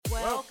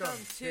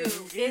to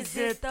Is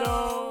It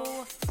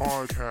Though?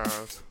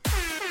 Podcast.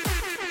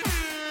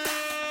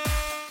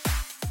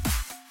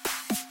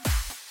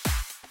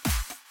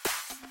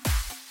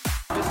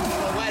 This is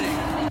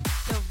poetic.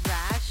 The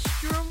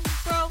Rashroom,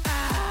 bro?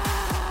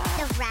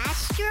 The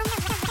restroom?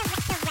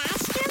 The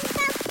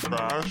restroom, bro?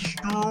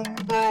 Mushroom,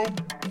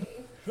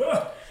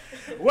 bro.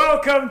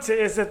 Welcome to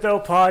Is It Though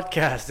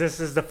podcast. This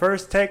is the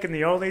first take and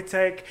the only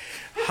take.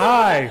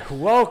 Hi,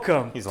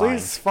 welcome. He's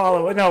Please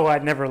follow. No, I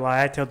never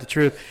lie. I tell the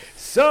truth.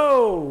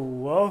 So,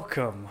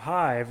 welcome.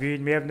 Hi. If you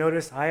may have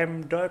noticed, I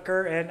am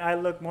darker and I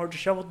look more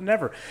disheveled than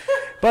ever.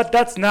 But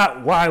that's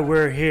not why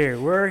we're here.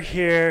 We're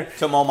here.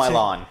 To mow my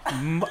lawn.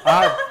 I'm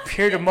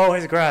here to mow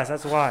his grass.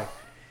 That's why.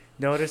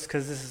 Notice,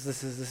 because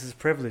this is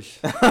privilege.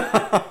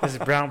 This is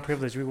brown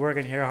privilege. We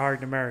working here hard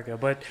in America.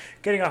 But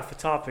getting off the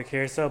topic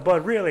here.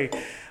 But really,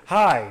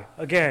 hi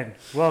again.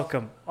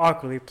 Welcome,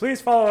 awkwardly. Please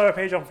follow our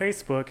page on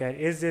Facebook at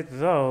Is It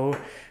Though.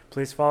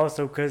 Please follow us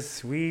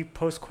because we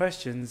post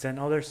questions and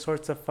other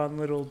sorts of fun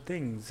little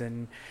things,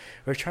 and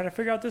we're trying to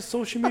figure out this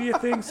social media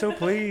thing. So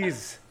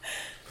please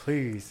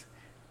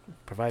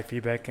provide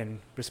feedback and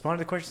respond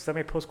to the questions that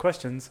may post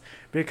questions,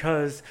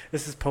 because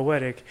this is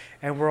poetic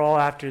and we're all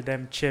after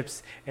them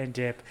chips and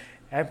dip.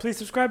 And please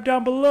subscribe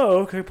down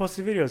below because we post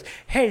the videos.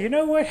 Hey, you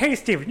know what? Hey,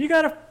 Steven, you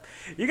got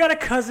a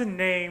cousin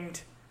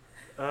named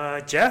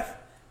Jeff?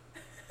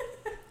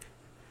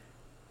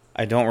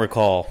 I don't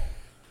recall.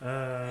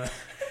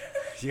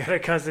 You got a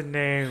cousin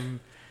named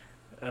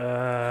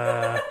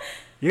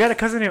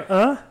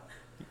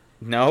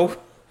No?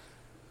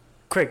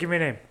 Quick, give me a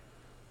name.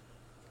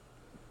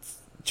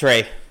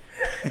 Trey.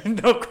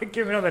 No, quick,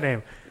 give me another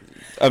name.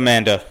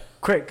 Amanda.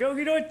 Quick, go,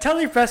 you know what? Tell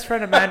your best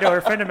friend Amanda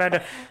or friend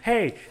Amanda,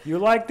 hey, you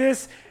like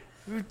this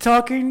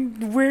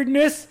talking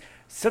weirdness?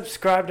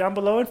 Subscribe down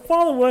below and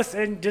follow us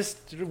and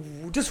just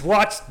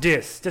watch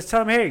this. Just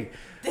tell them, hey,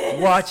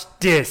 watch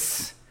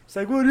this. It's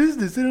like, what is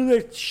this? And they're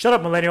like, shut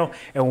up, millennial,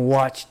 and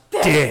watch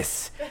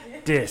this.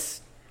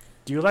 This.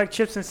 Do you like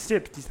chips and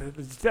sips?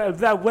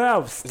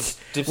 Wow. Dips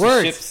and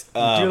Words. chips? Do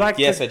you like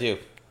yes, the- I do.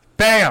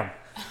 Bam!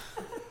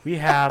 We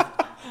have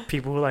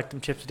people who like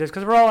them chips and dips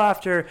because we're all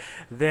after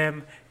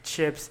them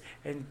chips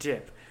and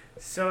dip.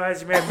 So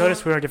as you may have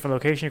noticed, we're in a different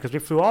location because we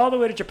flew all the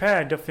way to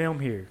Japan to film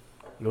here.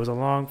 It was a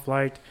long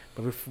flight,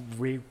 but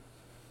we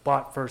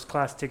bought first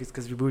class tickets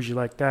because we bougie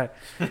like that.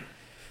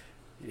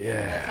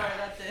 Yeah. Sorry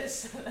about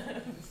this.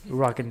 We're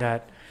rocking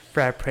that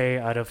frappe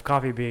out of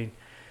coffee bean.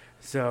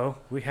 So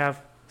we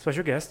have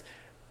special guest,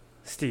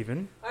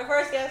 Steven. Our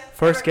first guest.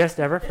 First guest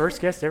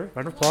ever.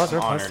 Round of applause.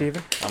 I'm honored.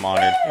 Steven. I'm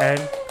honored.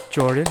 And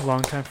Jordan,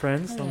 longtime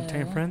friends.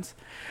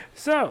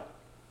 So,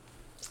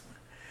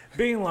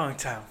 being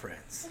longtime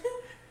friends.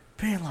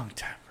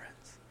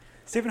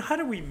 Stephen, how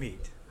did we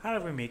meet?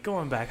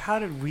 Going back, how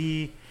did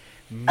we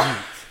meet?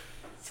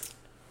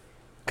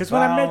 Because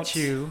when I met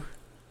you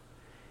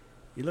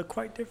look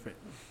quite different.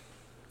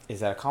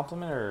 Is that a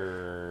compliment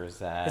or is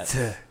that It's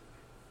a,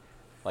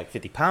 like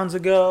 50 pounds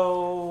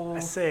ago? I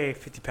say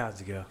 50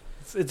 pounds ago.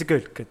 It's a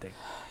good thing.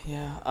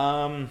 Yeah.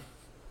 I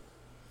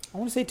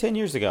want to say 10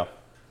 years ago.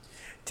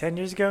 10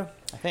 years ago?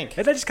 I think.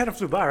 And that just kind of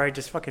flew by, right?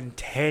 Just fucking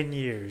 10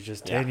 years.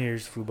 Just 10 Yeah.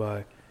 years flew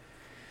by.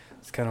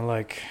 It's kind of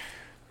like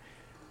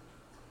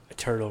a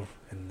turtle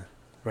and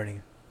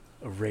running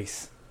a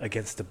race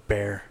against a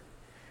bear.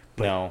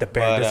 But No, the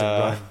bear but, doesn't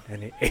run,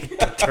 and it ate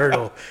the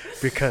turtle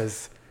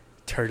because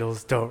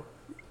turtles don't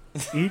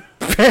eat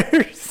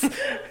bears.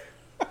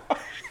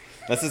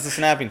 This is a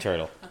snapping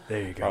turtle,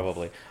 There you go.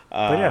 probably.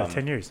 But yeah,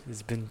 10 years.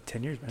 It's been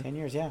 10 years, man. 10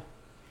 years, yeah.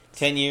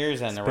 10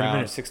 years and It's been a around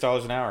minute.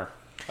 $6 an hour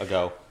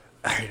ago.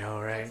 I know,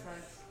 right?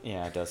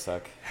 Yeah, it does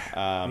suck.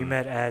 We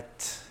met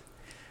at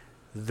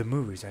the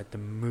movies. The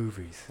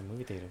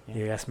movie theater. Yeah.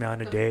 You asked me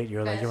on a date. You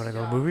were like, you want to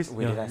go to movies?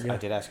 I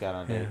did ask you out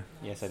on a date.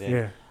 Yeah. Yes, I did.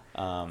 Yeah.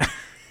 I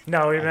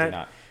No, we did met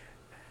not.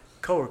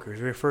 coworkers.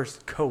 We were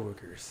first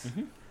coworkers.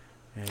 Mhm.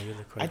 Yeah, you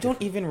look quite I don't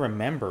different. even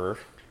remember.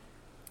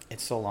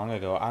 It's so long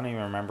ago. I don't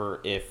even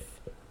remember if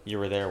you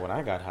were there when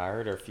I got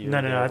hired or if you. No.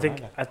 were there I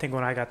when think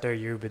when I got there,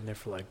 you've been there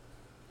for like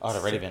Oh, I'd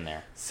already been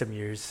there. some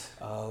years.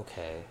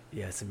 Okay.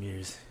 Yeah, some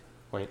years.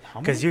 Wait, how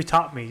many? Because you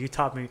taught me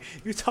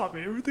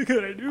everything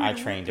that I knew. I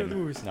trained in the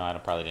him. movies. No, I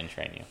probably didn't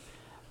train you.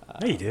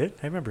 No, you did.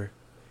 I remember.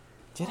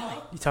 Did I?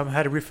 You taught me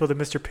how to refill the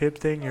Mr. Pibb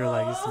thing. You're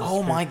like, this is Mr.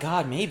 Oh Pibb. my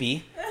God,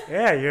 maybe.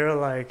 Yeah, you're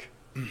like,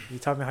 you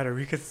taught me how to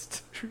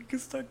reconstruct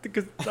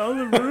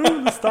the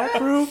room, the stock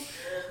room.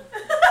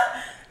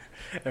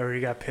 Or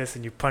you got pissed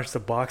and you punched the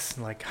box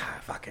and like,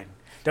 fucking.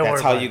 Don't That's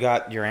worry how about you it.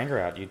 got your anger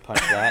out. You'd punch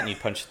that and you'd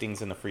punch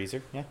things in the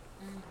freezer. Yeah,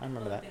 I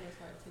remember that.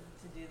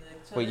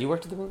 Wait, you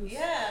worked at the movies?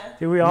 Yeah.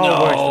 Dude, we all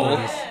No. worked at the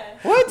movies. Yeah.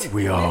 What?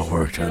 We all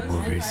worked at the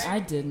movies. I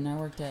didn't. I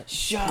worked at.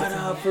 Shut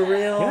up, for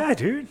real? Yeah,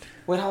 dude.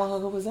 Wait, how long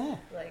ago was that?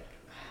 Like,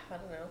 I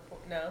don't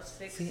know.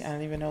 6. See, I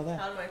don't even know that.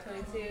 How old am I?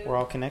 22? We're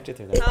all connected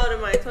through that. How old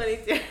am I?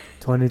 22.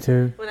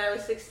 22, When I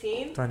was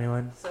 16.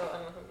 21. So I don't know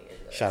how many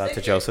years ago. Shout out to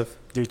 6 Joseph.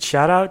 Dude,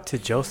 shout out to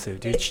Joseph.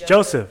 Dude, Thanks,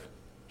 Joseph.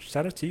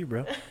 Shout out to you,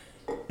 bro. years.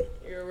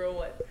 You're a real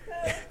one.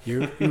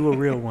 You a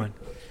real one.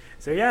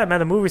 So yeah, man,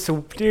 the movie. So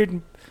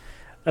dude,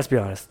 let's be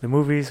honest. The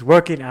movies,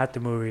 working at the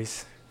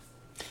movies,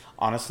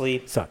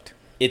 Honestly, sucked.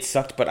 it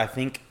sucked, but I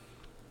think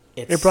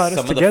it's It brought us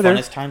some together. of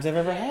the funnest times I've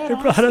ever had. It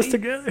brought us honestly.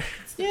 together.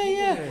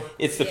 Yeah.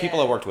 It's the people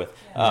I worked with.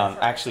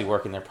 Actually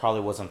working there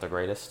probably wasn't the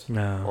greatest.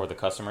 No. Or the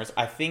customers.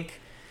 I think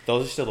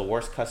those are still the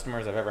worst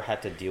customers I've ever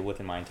had to deal with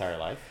in my entire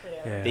life.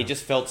 Yeah. They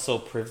just felt so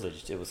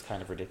privileged. It was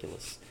kind of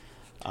ridiculous.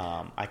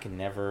 I can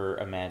never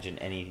imagine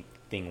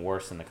anything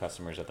worse than the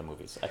customers at the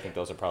movies. I think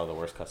those are probably the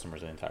worst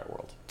customers in the entire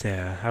world.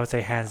 Yeah, I would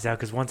say hands down.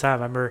 Because one time,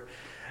 I remember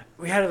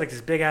we had like this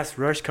big ass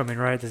rush coming,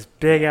 right? This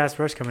big ass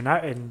rush coming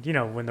out, and you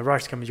know when the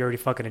rush comes, you're already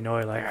fucking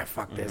annoyed. Like, ah,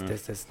 fuck this,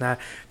 this, and that.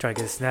 Trying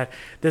to get this and that.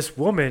 This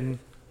woman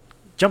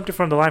jumped in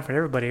front of the line for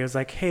everybody. It was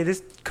like, hey,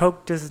 this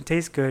Coke doesn't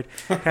taste good.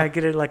 Can I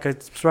get it like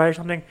a Sprite or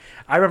something?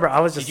 I remember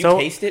I was just Did you so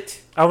taste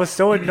it? I was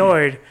so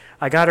annoyed.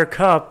 I got her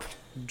cup,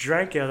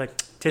 drank it. I was like,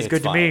 tastes It's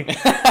good fine. to me.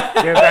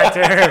 Give it back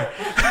to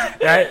her.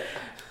 Right?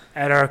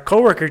 And our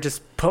coworker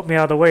just put me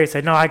out of the way.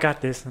 Said, no, I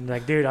got this. I'm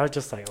like, dude, I was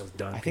just like, I was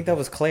done. I think that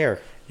was Claire.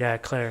 Yeah,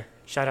 Claire.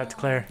 Shout out to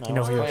Claire. That You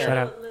know was who you are. Claire. Shout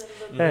out. Little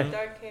Hey.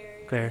 dark hair.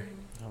 Claire.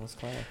 That was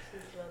Claire.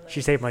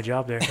 She saved my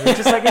job there. It's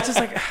just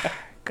like,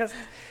 because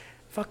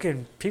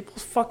fucking people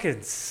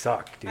fucking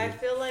suck, dude. I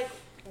feel like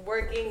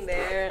working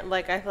there,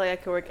 like I feel like I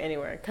could work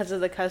anywhere because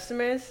of the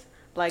customers.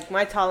 Like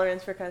my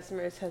tolerance for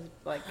customers has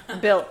like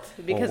built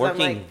because Well, I'm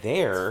working like,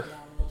 there,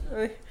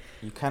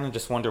 you kind of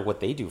just wonder what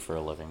they do for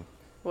a living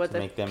what to the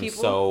make them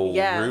people, so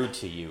yeah, rude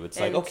to you. It's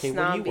like, and okay,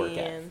 where do you work snobby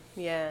at? and-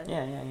 yeah,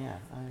 Yeah.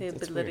 they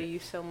It's belittle weird. you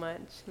so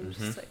much. I'm Mhm.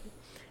 just like,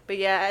 but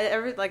yeah,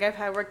 I've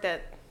had worked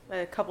at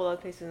a couple other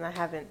places and I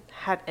haven't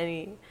had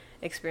any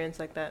experience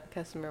like that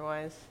customer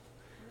wise.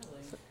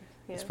 So,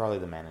 yeah. It's probably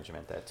the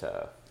management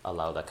that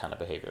allow that kind of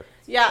behavior.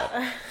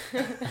 Yeah.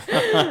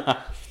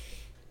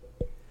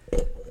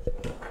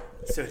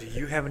 So, do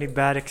you have any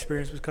bad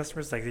experience with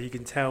customers, like that you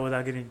can tell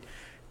without getting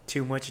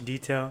too much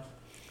detail?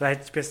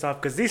 Like, pissed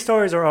off because these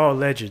stories are all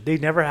alleged. They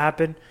never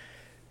happened.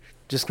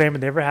 Disclaimer: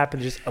 they never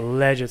happened. Just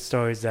alleged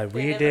stories that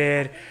we never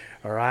did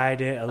or I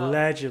did.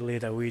 Allegedly,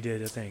 that we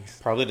did the things.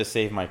 Probably to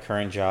save my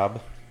current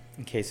job,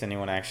 in case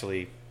anyone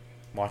actually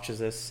watches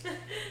this.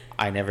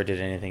 I never did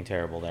anything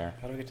terrible there.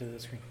 How do I get to the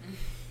screen?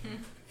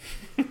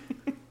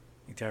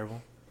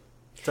 Terrible.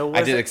 So, I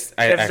was did. it-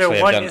 I is actually there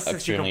have one done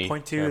instance you extremely can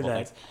point to terrible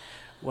that things.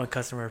 one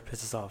customer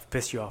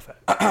pissed you off at?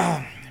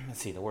 Let's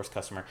see, the worst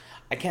customer.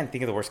 I can't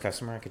think of the worst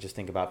customer. I could just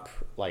think about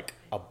like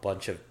a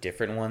bunch of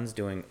different ones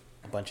doing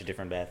a bunch of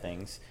different bad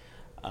things.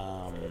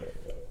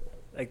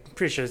 Like, I'm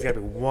pretty sure there's got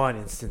to be one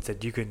instance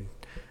that you can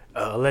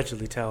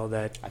allegedly tell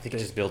that. I think it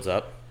just builds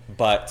up.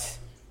 But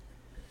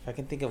if I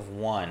can think of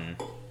one,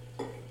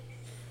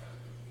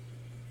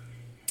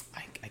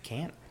 I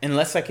can't.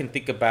 Unless I can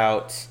think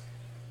about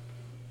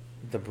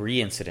the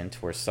Brie incident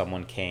where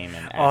someone came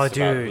and Oh, asked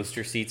about dude.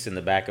 booster seats in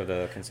the back of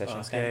the concession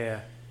Okay, stand. yeah.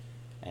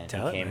 And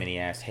Tell he it, came man. and he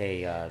asked,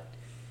 hey,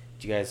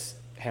 do you guys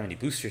have any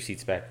booster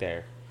seats back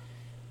there?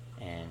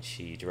 And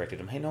she directed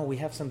him, hey, no, we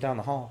have some down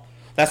the hall.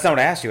 That's not what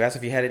I asked you. I asked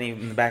if you had any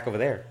in the back over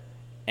there.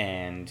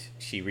 And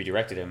she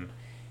redirected him,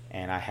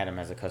 and I had him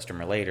as a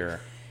customer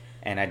later.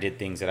 And I did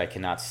things that I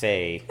cannot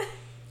say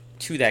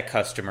to that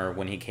customer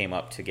when he came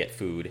up to get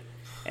food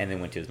and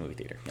then went to his movie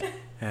theater. Yeah.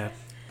 Yeah.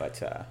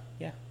 But,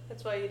 yeah,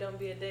 That's why you don't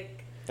be a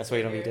dick. that's why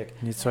you don't be a dick.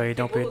 That's why you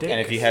don't be a dick.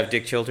 And if you have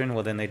dick children,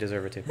 well, then they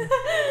deserve it too.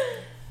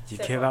 You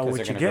give out Because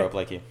what they're you going to grow up get.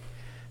 like you.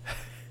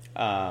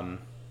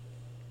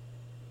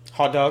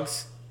 Hot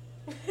dogs.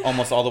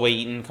 Almost all the way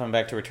eaten, coming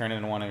back to return it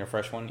and wanting a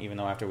fresh one, even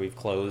though after we've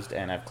closed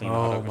and I've cleaned the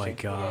hot Oh dog my machine.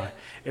 god.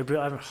 It'd be,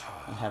 I'm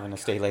I'm having to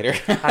stay later.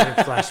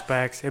 having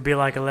flashbacks. It'd be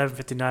like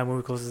 11:59.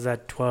 Movie closes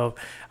at 12.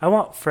 I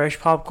want fresh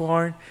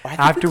popcorn I think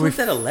after we we.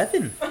 closed at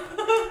 11.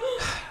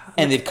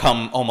 And they'd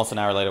come almost an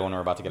hour later when we're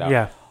about to get out.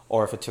 Yeah.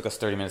 Or if it took us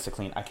 30 minutes to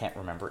clean. I can't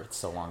remember. It's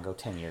so long ago,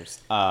 10 years.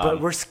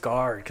 But we're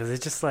scarred because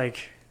it's just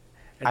like.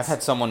 I've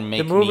had someone make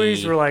the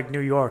movies me... were like New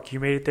York.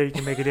 You made it there, you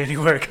can make it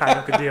anywhere, kind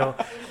of a deal.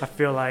 I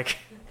feel like.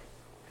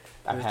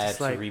 I've it's had just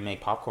to like- remake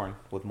popcorn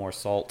with more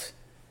salt,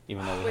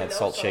 even though we With had no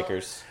salt salt.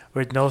 shakers.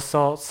 With no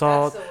salt, the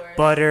worst.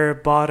 butter,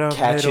 bottom,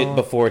 Catch middle. it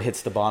before it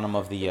hits the bottom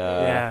of the...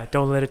 Yeah,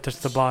 don't let it touch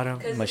the bottom.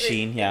 'Cause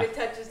Machine, yeah. If it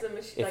touches the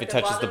machine, If like it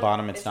touches the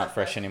bottom, it's not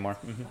fresh fresh. anymore.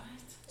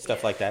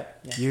 Stuff like that.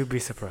 Yeah. You'd be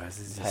surprised.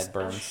 It's I've just, had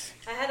burns.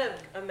 I had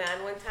a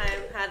man one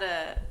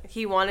time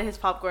he wanted his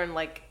popcorn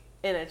like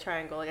in a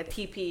triangle, like a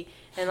TP,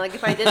 and like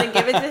if I didn't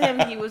give it to him,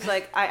 he was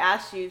like, I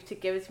asked you to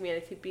give it to me in a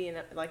TP and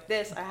like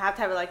this, I have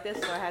to have it like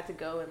this, so I had to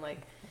go and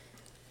like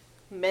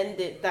mend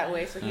it that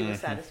way, so he was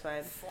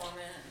satisfied.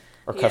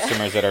 Or Yeah.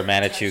 customers that are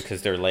mad at you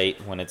because they're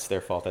late when it's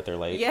their fault that they're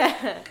late.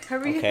 Yeah,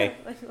 hurry Okay.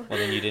 up. Well,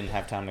 then you didn't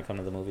have time to come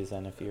to the movies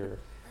then if you're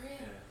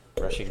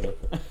rushing me.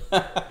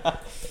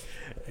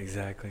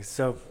 exactly.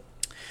 So,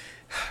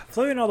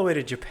 floating all the way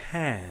to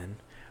Japan,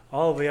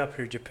 all the way up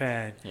here,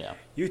 Japan. Yeah.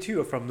 You two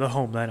are from the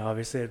homeland,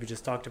 obviously, as we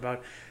just talked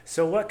about.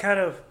 So, what kind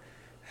of,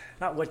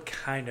 not what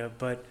kind of,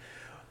 but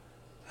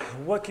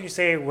what can you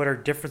say? What are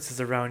differences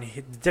around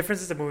the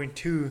differences of moving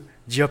to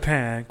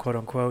Japan, quote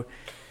unquote,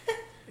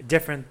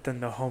 different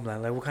than the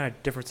homeland? Like, what kind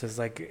of differences?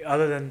 Like,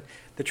 other than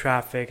the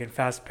traffic and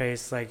fast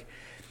pace, like,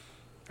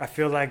 I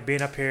feel like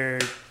being up here,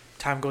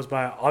 time goes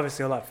by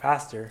obviously a lot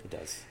faster, It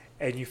does.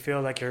 and you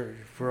feel like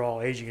we're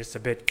all aging just a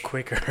bit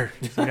quicker.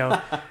 You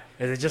know,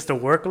 is it just a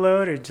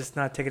workload or just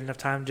not taking enough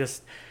time?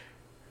 Just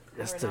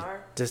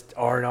R&R? just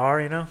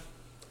R&R, you know?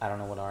 I don't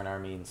know what R&R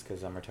means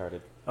because I'm retarded.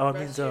 Oh, it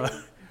means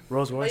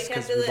Rolls Royce But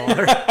you because can't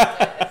we're do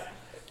baller.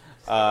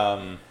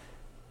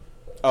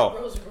 Oh,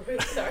 Rolls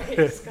Royce,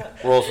 sorry,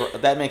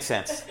 Scott. that makes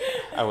sense.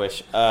 I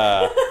wish.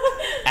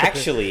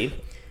 Actually,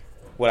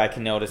 what I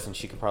can notice, and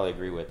she could probably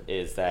agree with,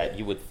 is that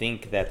you would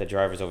think that the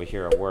drivers over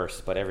here are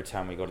worse, but every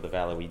time we go to the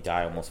valley, we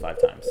die almost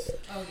 5 times.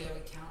 Oh yeah, we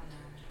count now.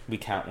 We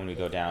count when we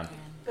go down.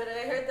 But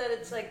I heard that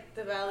it's like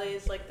the valley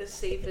is like the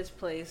safest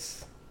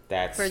place.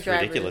 That's For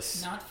drivers.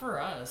 ridiculous. Not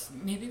for us.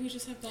 Maybe we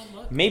just have bad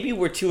luck. Maybe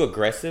we're too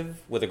aggressive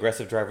with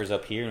aggressive drivers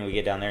up here, and we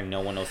get down there and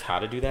no one knows how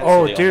to do that.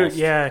 Oh, they dude, almost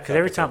yeah, because fuck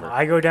every us time over.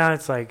 I go down,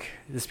 it's like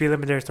the speed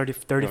limit there is 30,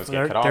 We always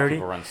get cut off, 30.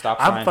 people run stop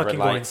I'm signs, fucking red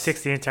going lights.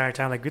 60 the entire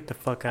time. Like, get the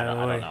fuck I out don't, of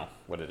the I way. don't know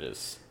what it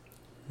is.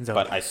 So,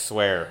 But I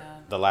swear, Yeah.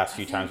 the last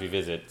few times we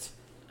visit,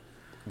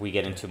 we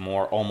get into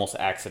more almost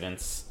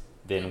accidents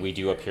than we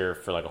do up here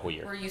for like a whole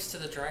year. We're used to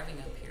the driving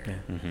up here.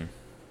 Yeah. Mm-hmm.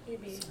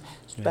 Maybe.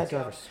 Bad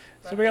drivers.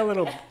 so we got a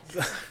little.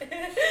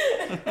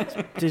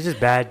 There's just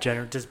bad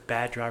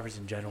drivers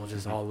in general,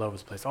 just all over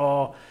the place.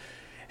 Oh,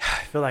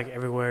 I feel like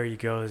everywhere you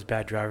go, there's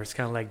bad drivers. It's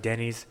kind of like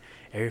Denny's.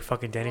 Every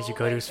fucking Denny's you Oh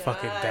go to my is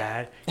fucking God.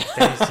 bad.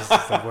 Denny's just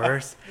is the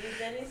worst. Leave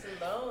Denny's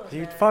alone.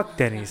 Dude, man. fuck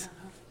Denny's.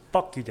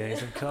 Fuck you,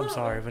 Denny's. I'm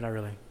sorry, but not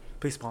really.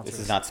 Please sponsor This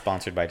us. is not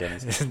sponsored by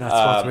Denny's. This is not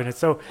sponsoring it.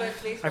 So But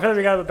please I feel like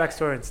we got a little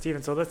backstory on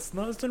Steven. So let's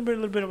learn a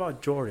little bit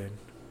about Jordan.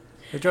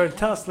 Hey, Jordan,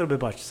 tell us a little bit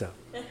about yourself.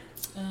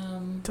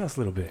 Tell us a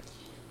little bit.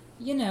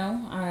 You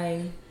know,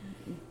 I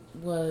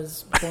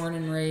was born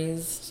and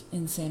raised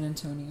in San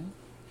Antonio.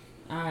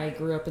 I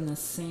grew up in the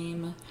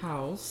same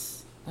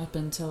house up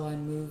until I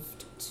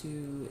moved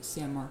to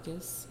San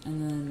Marcos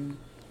and then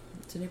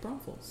to New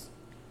Braunfels.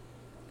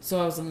 So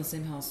I was in the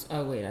same house.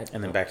 Oh wait,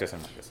 And then back to San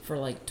Marcos. for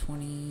like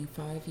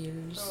 25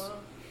 years. Oh, wow.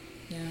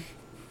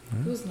 Yeah,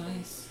 it was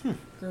nice.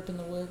 Grew up in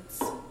the woods,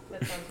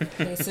 That sounds good.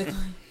 basically.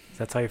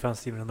 That's how you found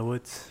Steven in the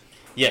woods.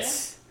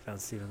 Yes. Found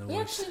Steven in the We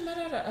woods. actually met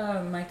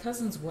at my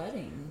cousin's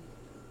wedding,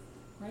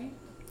 right?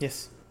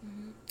 Yes.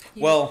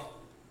 He- Well,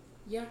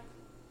 yeah.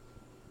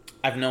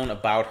 I've known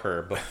about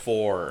her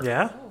before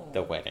Yeah. Oh.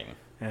 the wedding.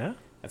 Yeah.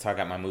 That's how I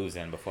got my moves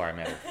in before I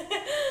met her.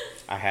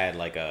 I had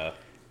like a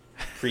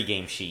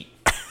pre-game sheet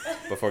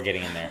before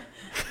getting in there.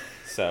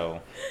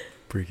 So,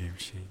 Pre-game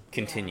sheet.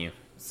 continue.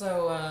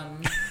 So,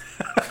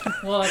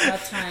 well, at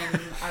that time,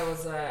 I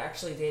was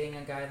actually dating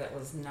a guy that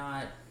was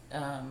not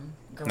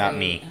great. Not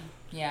me.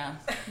 Yeah,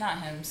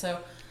 not him. So,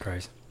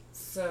 Christ.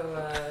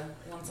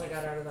 once I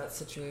got out of that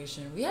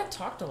situation, we had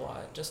talked a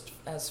lot just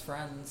as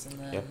friends, and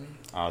then Yep.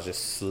 I was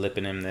just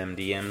slipping in them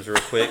DMs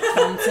real quick.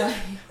 once I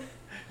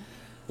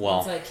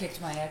once Well, I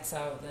kicked my ex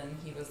out, then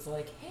he was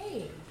like,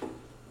 "Hey,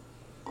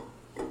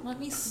 let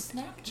me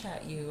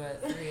Snapchat you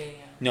at 3 a.m."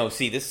 no,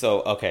 see this.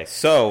 So Okay.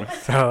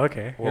 what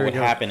Here we would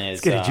go. happen is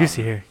It's getting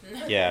juicy here.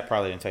 Yeah, I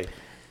probably didn't tell you.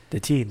 The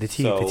tea.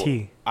 So The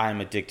tea.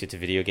 I'm addicted to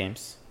video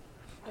games,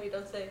 Oh, you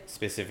don't say.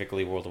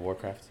 specifically World of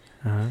Warcraft.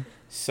 Uh-huh.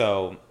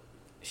 So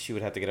she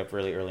would have to get up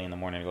really early in the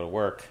morning to go to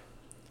work,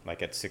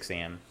 like at 6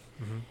 a.m.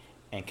 Mm-hmm.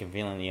 And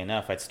conveniently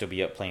enough, I'd still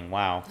be up playing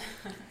WoW.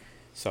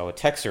 So I would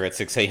text her at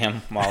 6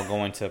 a.m. while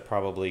going to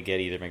probably get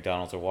either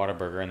McDonald's or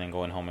Whataburger and then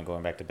going home and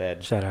going back to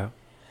bed. Shout out.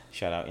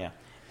 Shout out, yeah.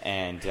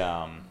 And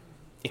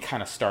it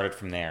kind of started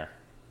from there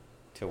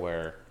to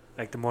where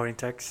Like the morning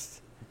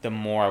text. the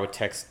more I would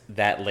text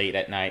that late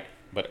at night,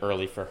 but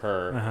early for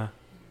her, Uh-huh.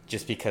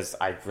 just because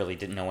I really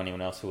didn't know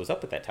anyone else who was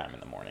up at that time in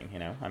the morning, you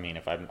know? I mean,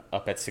 if I'm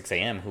up at 6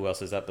 a.m., who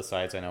else is up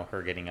besides I know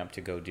her getting up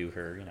to go do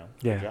her, her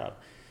Yeah. job?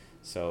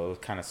 So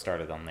it kind of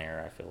started on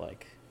there, I feel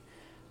like.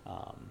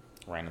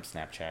 Random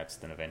Snapchats,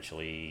 then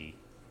eventually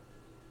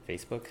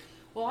Facebook.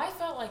 Well, I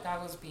felt like I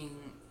was being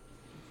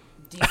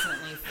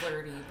decently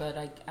flirty, but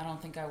I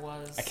don't think I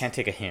was. I can't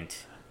take a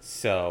hint.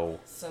 So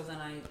So then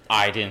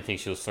I didn't think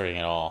she was flirting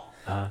at all.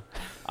 Uh-huh.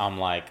 I'm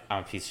like,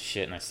 I'm a piece of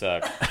shit and I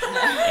suck.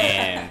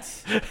 And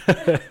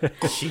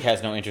she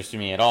has no interest in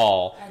me at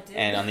all. I did.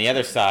 And on the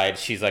other side,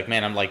 she's like,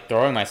 man, I'm like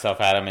throwing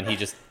myself at him and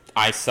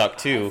I suck I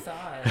too.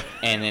 thought.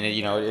 And then,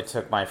 it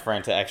took my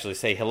friend to actually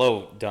say,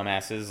 hello,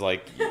 dumbasses.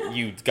 Like,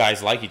 you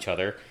guys like each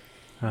other.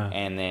 Uh,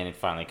 And then it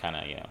finally kind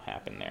of,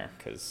 happened there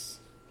because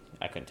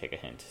I couldn't take a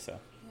hint. So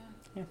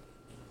And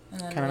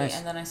then, Kinda nice.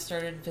 and then I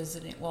started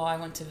visiting. Well, I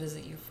went to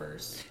visit you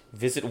first.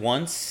 visit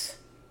once.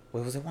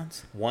 What was it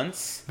once?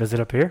 Once. visit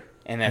up here.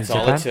 And that's In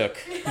all it Japan?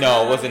 took.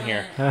 No, it wasn't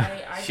here.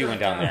 I She drove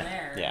went down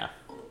there. Yeah.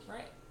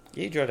 Right.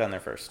 You drove down there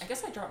first. I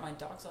guess I dropped my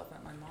dogs off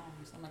at my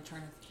mom's. I'm like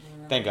trying to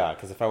remember. Thank God,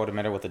 because if I would have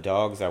met her with the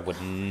dogs, I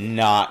would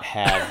not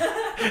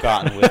have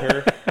gotten with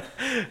her.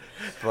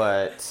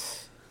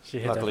 But She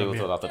hit luckily it that was from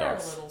you. without the They're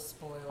dogs. a little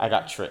spoiled. I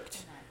got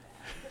tricked.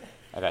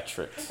 They're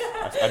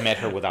not bad. I met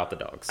her without the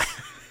dogs.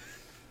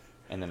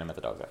 And then I met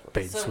the dogs after.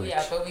 Bait So switch.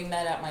 yeah, but we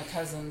met at my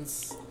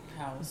cousin's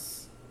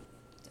house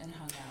and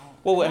hung out.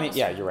 Well, That I mean, was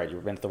yeah, fun. you're right. You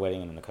went to the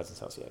wedding and then the cousin's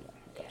house. Yeah,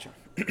 yeah. Gotcha.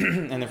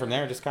 And then from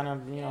there, it just kind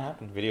of,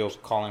 happened. Video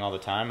calling all the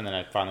time, and then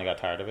I finally got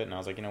tired of it, and I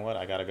was like, you know what,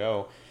 I gotta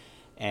go.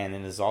 And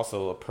then there's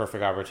also a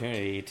perfect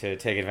opportunity to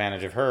take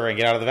advantage of her and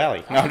get out of the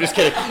valley. No, I'm just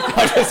kidding.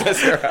 I'm just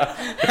messing around.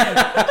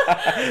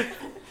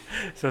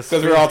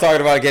 Because we're all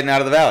talking about getting out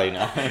of the valley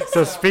now.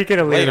 So speaking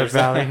of leaving the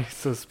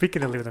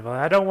Later, valley,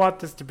 I don't want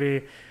this to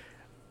be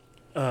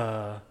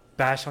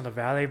bash on the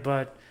valley,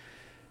 but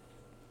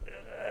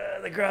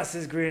the grass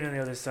is green on the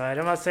other side.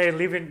 I'm not saying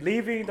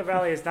leaving the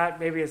valley is not,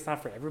 maybe it's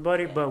not for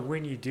everybody, but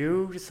when you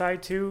do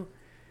decide to,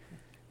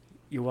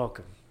 you're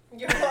welcome.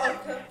 You're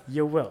welcome.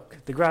 You're welcome.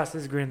 The grass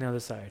is green on the other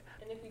side.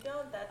 And if you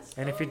don't, that's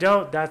And if you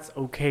don't, that's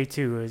okay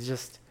too. It's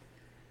just,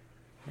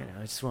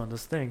 it's just one of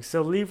those things.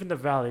 So leaving the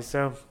valley.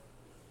 So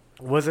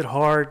was it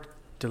hard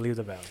to leave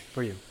the valley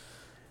for you?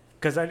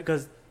 Because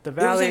the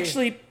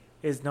valley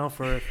is known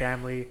for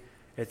family.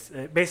 It's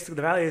basically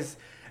the valley is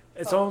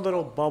its own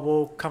little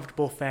bubble,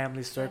 comfortable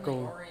family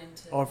circle,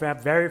 or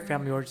very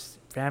family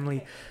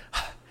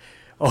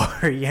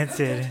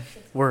oriented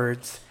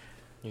words.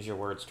 Use your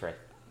words, Trey.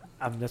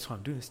 That's what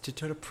I'm doing, is to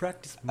try to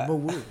practice my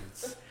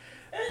words.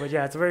 But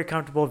yeah, it's a very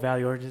comfortable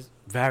valley oriented,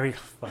 very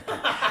fucking.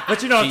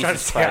 But you know what I'm trying to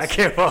Jesus say. Christ. I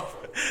gave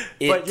up.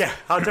 But yeah,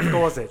 how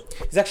difficult was it?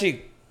 It's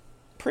actually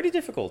pretty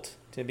difficult,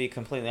 to be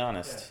completely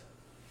honest. Yeah.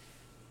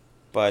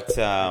 But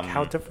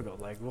How difficult?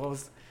 Like, what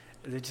was?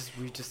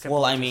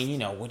 Well, I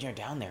mean, when you're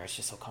down there, it's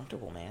just so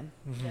comfortable, man.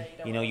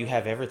 Mm-hmm. You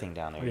have everything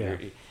down there.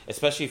 Yeah.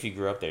 Especially if you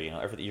grew up there,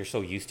 everything, you're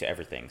so used to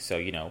everything. So,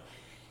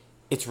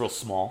 it's real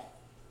small.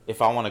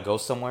 If I want to go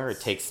somewhere, it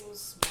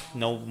takes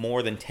no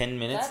more than 10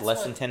 minutes,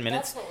 less than 10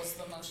 minutes. That's what was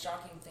the most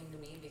shocking thing to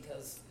me,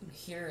 because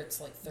here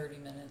it's like 30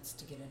 minutes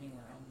to get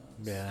anywhere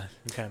almost. Yeah,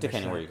 kind of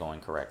Depending where you're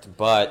going, correct.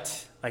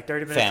 But like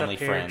 30 minutes family, up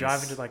here, friends.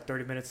 driving to like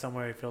 30 minutes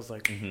somewhere, it feels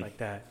like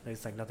that.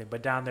 It's like nothing.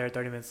 But down there,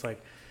 30 minutes,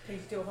 like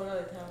takes you to a whole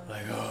other town.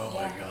 oh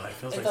my god, it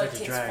feels It like such a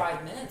takes drag.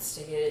 5 minutes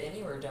to get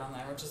anywhere down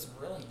there, which is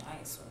really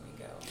nice when we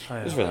go. Oh,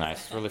 yeah. it was really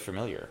nice, really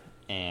familiar.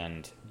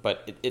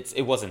 But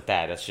it wasn't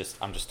that.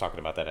 I'm just talking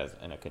about that as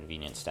in a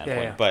convenience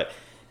standpoint. Yeah. But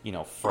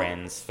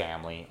friends,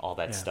 family, all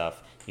that Yeah.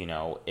 stuff.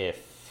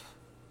 If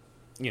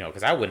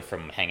because I went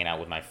from hanging out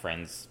with my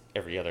friends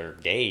every other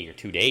day or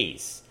 2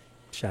 days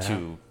Shout out.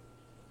 to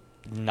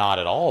not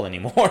at all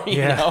anymore. You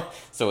Yeah. know,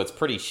 so it's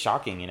pretty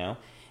shocking.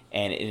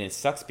 And it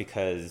sucks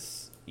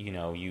because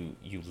you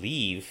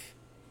leave,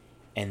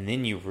 and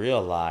then you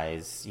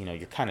realize you're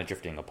kind of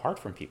drifting apart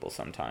from people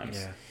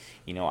sometimes. Yeah.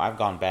 I've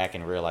gone back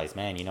and realized,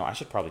 man, I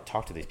should probably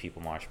talk to these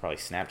people more. I should probably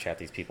Snapchat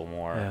these people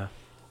more.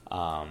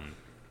 Yeah.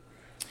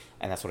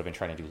 And that's what I've been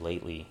trying to do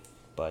lately.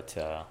 But,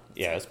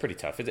 yeah, it's pretty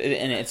tough. And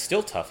it's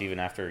still tough even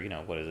after,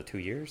 2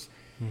 years?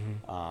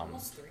 Mm-hmm.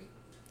 Almost 3.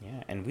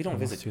 Yeah, and we don't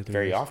Almost visit 2 or 3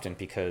 very years. often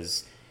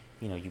because,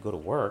 you go to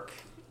work,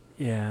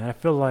 Yeah, I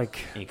feel like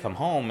and you come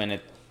home, and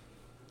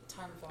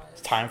Time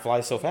flies. time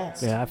flies so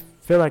fast. I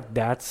feel like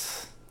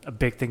that's a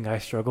big thing I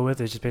struggle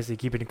with. Is just basically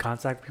keeping in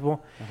contact with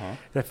people. Uh-huh.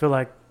 I feel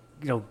like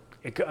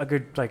a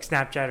good like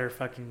Snapchat or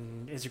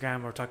fucking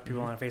Instagram or talk to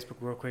people on Facebook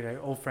real quick, like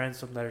old friends,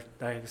 some that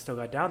I still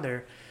got down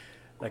there.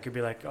 Like it'd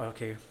be like, oh,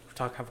 okay,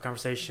 have a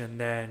conversation,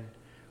 then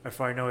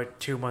before I know it,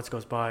 2 months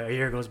goes by, a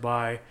year goes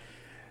by,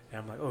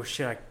 and I'm like, oh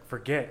shit, I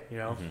forget.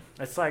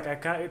 It's like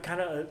it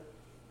kind of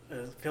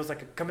feels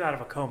like coming out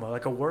of a coma,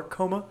 like a work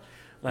coma,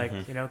 like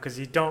because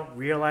you don't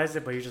realize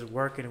it, but you're just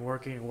working and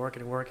working and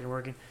working and working and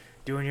working,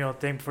 doing your own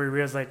thing before you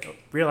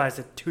realize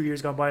that 2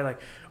 years gone by, like,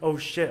 oh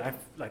shit, I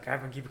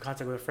haven't keeping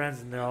contact with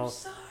friends, and they're all.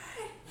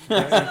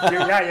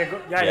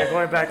 You're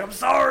going back. I'm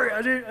sorry,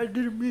 I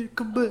didn't mean to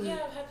come back. Yeah,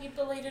 happy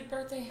belated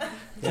birthday.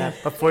 Yeah,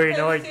 before you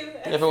know it,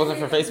 If it wasn't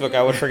for Facebook,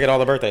 I would forget all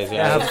the birthdays.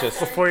 It's just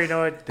before you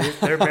know it,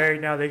 they're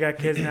married now. They got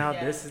kids now.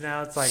 This is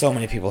now. It's like so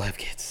many people have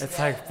kids. It's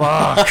like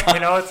fuck.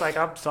 It's like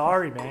I'm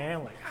sorry,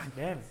 man. Like god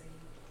damn it.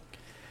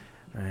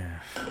 Yeah.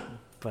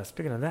 But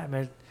speaking of that,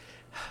 man,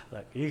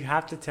 look, you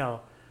have to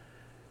tell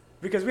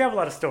because we have a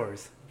lot of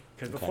stories.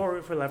 Because before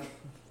we left,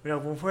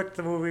 when we worked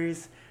the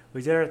movies,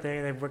 we did our thing,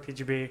 and then worked at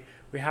GB.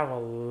 We have a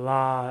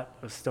lot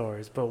of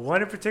stories, but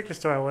one in particular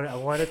story I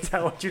want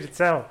you to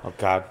tell. Oh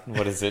God,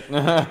 what is it?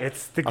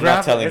 It's the I'm grandma.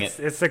 not telling it.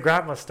 It's the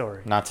grandma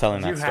story. Not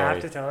telling that You story.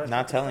 have to tell us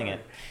Not the telling story.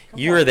 it. Come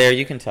You on. were there.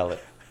 You can tell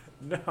it.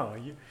 No,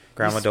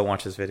 Grandma, you, don't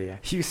watch this video.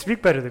 you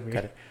speak better than me.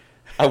 Got it.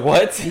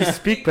 What? You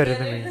speak better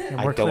than me. And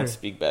I more don't clear.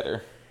 speak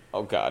better.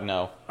 Oh God,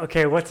 no.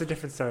 Okay, what's a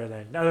different story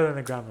then, other than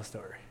the grandma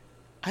story?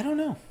 I don't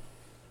know.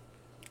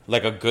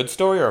 Like a good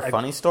story or a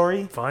funny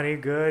story? Funny,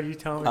 good. You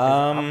tell me.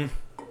 'cause I'm-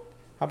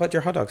 How about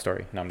your hot dog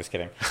story? No, I'm just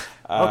kidding.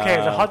 Okay,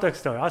 the hot dog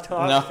story. I'll tell a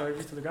hot dog story.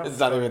 You tell the grandma It's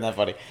not story. even that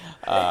funny.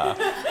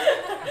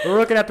 We were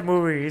looking at the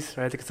movies,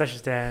 right, at the concession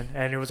stand,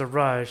 and it was a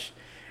rush.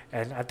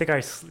 And I think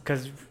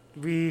because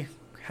we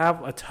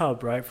have a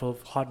tub, right, full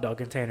of hot dog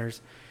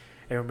containers,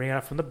 and we're bringing it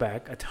out from the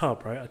back, a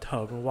tub.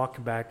 We're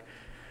walking back.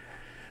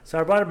 So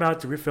I brought him out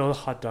to refill the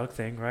hot dog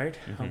thing, right?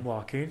 I'm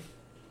walking,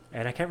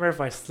 and I can't remember if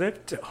I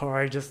slipped or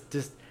I just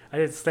I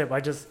didn't slip. I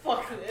just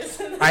Fuck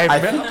this. I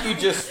think you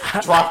just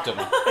dropped him.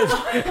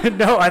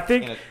 no, I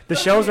think the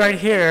show's right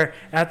here,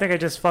 and I think I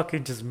just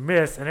fucking just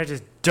missed, and I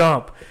just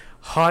dump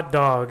hot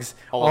dogs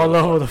all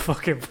over the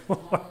fucking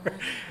floor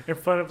in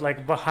front of,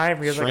 like, behind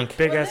me. There's like Shrink. a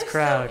big ass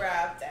crowd.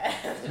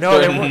 No,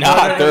 they're weren't-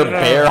 not. They're no.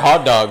 bare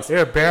hot dogs.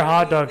 They're bare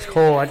hot dogs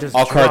cold. I just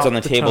All cards on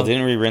the dropped table. tongue.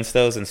 Didn't we rinse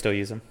those and still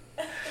use them?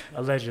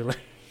 Allegedly.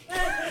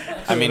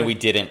 I mean, we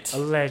didn't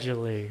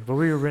Allegedly. But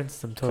we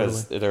rinsed them totally.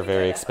 because they're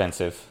very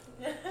expensive.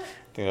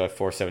 They're like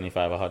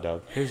 $4.75 a hot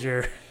dog. Here's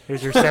your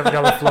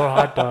 $7 floor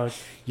hot dog.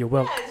 You're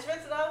welcome. Yeah, just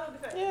rinse it off.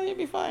 and be fine. Yeah, you'd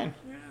be fine.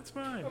 Yeah, that's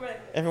fine.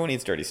 Everyone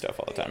eats dirty stuff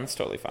all the time. It's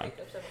totally fine.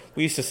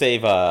 We used to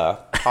save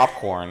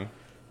popcorn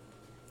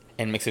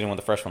and mix it in with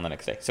the fresh one the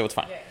next day, so it's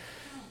fine.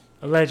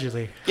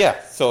 Allegedly. Yeah.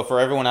 So for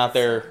everyone out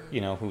there, who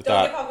Don't get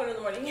thought, popcorn in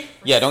the morning.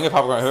 yeah, don't get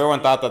popcorn. Everyone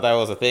thought that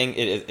was a thing.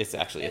 It's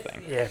actually a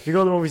thing. Yeah, if you go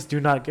to the movies, do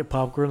not get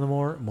popcorn in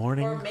the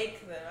morning. Or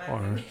make them. I Or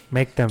mean.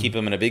 make them. Keep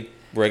them in a big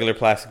regular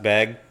plastic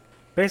bag.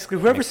 Basically,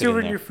 whoever's Mix it in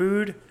serving there. your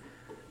food,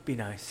 be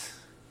nice.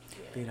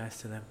 Be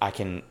nice to them. I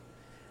can,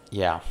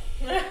 yeah.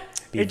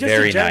 Be And just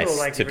very in general, nice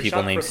like, to if you're people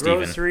shopping named for Steven.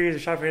 groceries or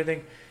shopping for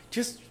anything,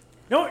 just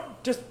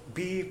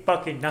be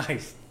fucking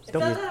nice. It's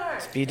Don't not be, that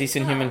hard. Be a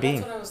decent It's human not- being.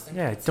 That's what I was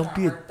thinking. Yeah, It's don't not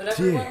be a hard, but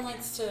everyone dick.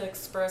 likes to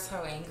express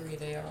how angry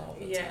they are all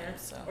the Yeah. time.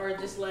 So. Or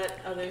just let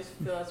others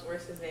feel as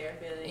worse as they are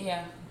feeling.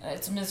 Yeah,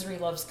 it's misery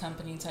loves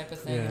company type of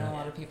thing, and Yeah. a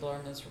lot of people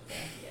are miserable.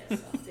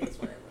 Yes, I'll taste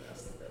what everyone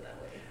else to feel that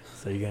way.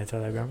 So you gonna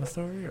tell that grandma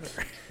story? Or?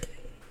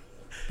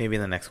 Maybe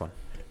in the next one.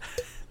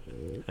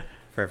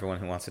 For everyone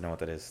who wants to know what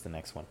that is, the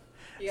next one.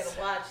 You gotta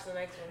watch the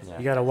next one. Yeah.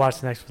 You gotta watch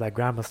the next for that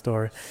grandma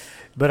story.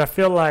 But I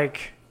feel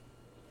like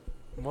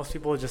most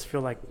people just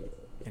feel like,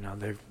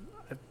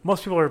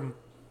 most people are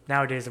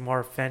nowadays are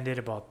more offended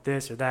about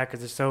this or that because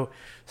they're so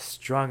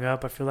strung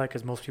up. I feel like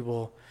because most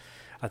people,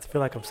 I feel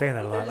like I'm saying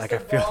that a lot. Like I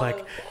feel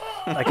like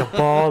a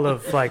ball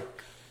of like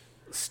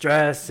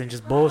stress and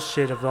just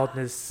bullshit of all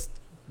this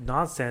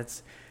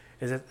nonsense.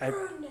 Is that I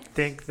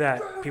think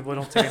that people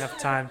don't take enough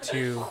time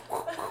to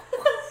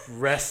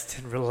rest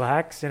and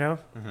relax.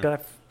 Because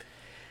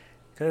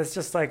it's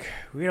just like,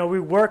 we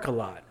work a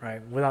lot,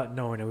 right? Without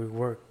knowing it, we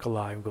work a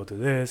lot. We go to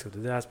this, go to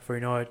that. Before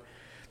you know it,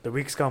 the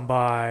week's gone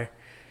by.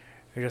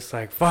 You're just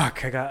like,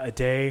 fuck, I got a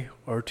day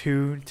or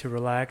two to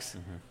relax.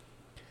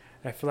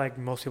 I feel like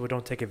most people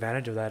don't take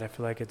advantage of that. I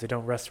feel like if they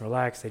don't rest and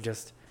relax, they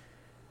just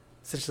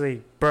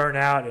essentially burn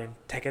out and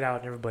take it out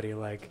on everybody.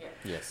 Like,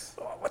 Yes.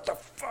 oh, what the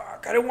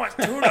fuck? I didn't want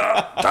tuna.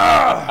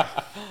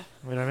 Ah!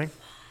 You know what I mean?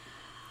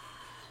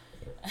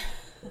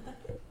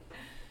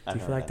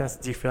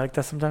 Do you feel like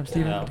that sometimes,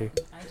 Steven? No. I do.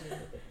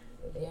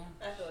 Yeah,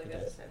 I feel like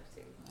that's the time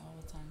too. all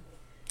the time.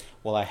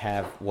 Well, I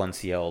have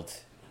once yelled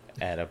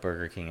at a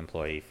Burger King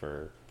employee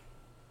for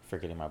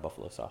getting my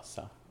buffalo sauce.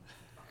 So,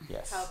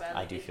 yes, How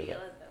badly I do did feel you that.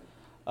 yell at them?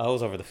 I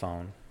was over the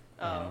phone,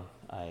 Oh. and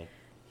I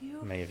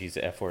You may have used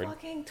the F word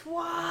fucking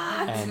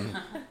twat. and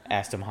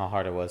asked him how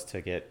hard it was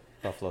to get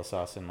buffalo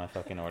sauce in my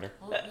fucking order.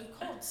 Well, you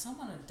called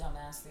someone a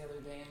dumbass the other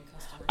day in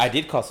customer I did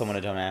service. call someone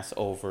a dumbass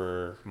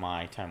over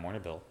my Time Warner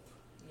bill.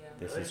 Yeah.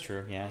 This is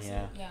true. Yeah.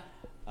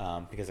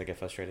 Yeah. Because I get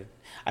frustrated.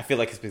 I feel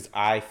like it's because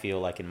I feel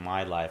like in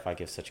my life I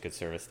give such good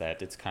service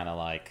that it's kind of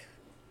like,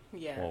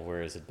 Yeah. well,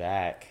 where is it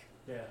back?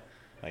 Yeah.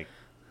 Like,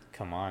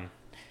 come on.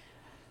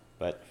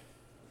 But,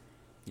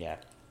 yeah,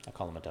 I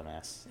call him a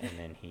dumbass, and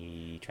then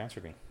he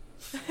transferred me.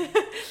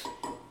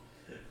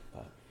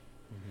 But,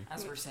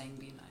 As we're saying,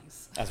 be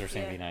nice. as we're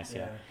saying, Yeah. be nice, yeah.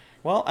 Yeah.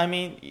 Well, I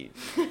mean,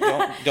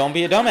 don't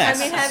be a dumbass. I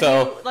mean, have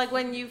so, you, like,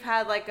 when you've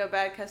had, like, a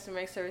bad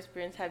customer service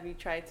experience, have you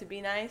tried to be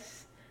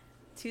nice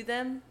to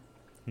them?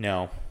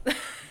 no,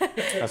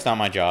 that's not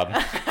my job.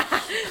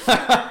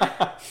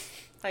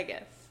 I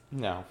guess.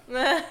 No.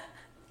 I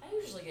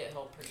usually get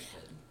help pretty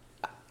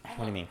good. What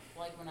do you mean?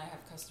 Like when I have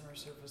customer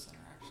service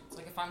interactions.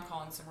 Like if I'm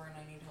calling somewhere and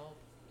I need help.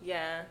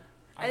 Yeah.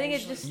 I I think it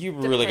usually- just You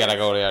really gotta depends.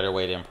 go out of your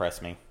way to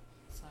impress me.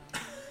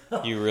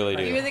 So. You really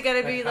do. You either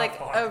gotta be, Like, like,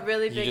 how far? a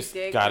really You big just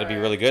dick. gotta be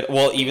or- really good.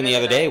 Well, even the really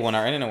other day nice. when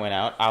our internet went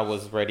out, I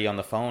was ready on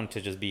the phone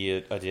to just be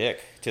a dick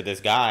to this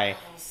guy.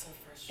 That was so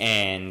frustrating.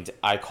 And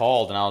I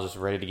called and I was just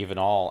ready to give it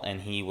all,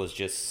 and he was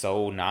just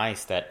so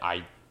nice that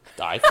I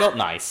felt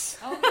nice.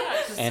 Oh,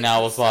 yeah, 'cause And it's I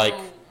was so- like,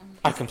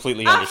 I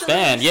completely Absolutely.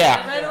 understand.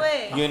 Yeah, Right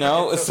away. you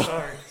know. So So,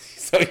 sorry.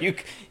 so you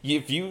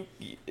if you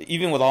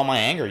even with all my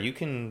anger, you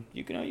can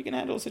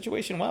handle a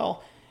situation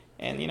well,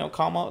 and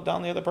calm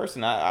down the other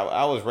person.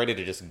 I was ready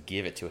to just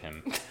give it to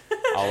him.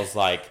 I was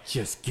like,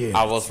 Just give.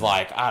 I was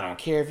like, I don't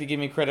care if you give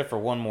me credit for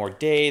one more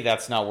day.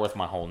 That's not worth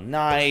my whole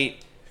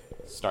night.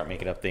 Start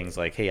making up things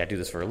like, hey, I do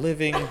this for a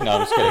living. No,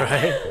 I'm just kidding.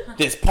 Right?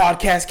 This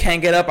podcast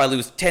can't get up. I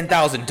lose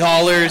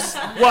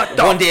 $10,000. What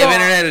the One day of fuck?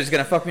 internet is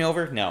gonna fuck me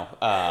over. No.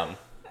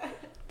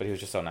 But he was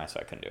just so nice, so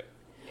I couldn't do it.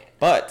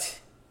 But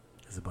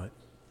Is it butt?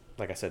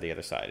 like I said, the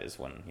other side is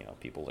when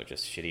people are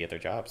just shitty at their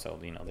job. So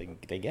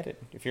they get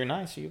it. If you're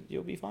nice,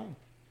 you'll be fine.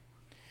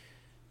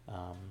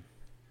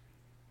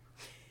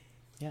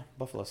 Yeah,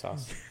 buffalo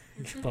sauce.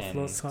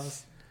 Buffalo And-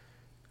 sauce.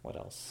 What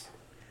else?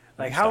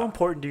 Like, how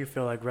important do you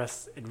feel like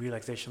rest and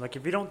relaxation? Like,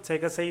 if you don't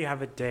take, let's say you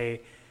have a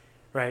day,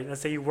 right?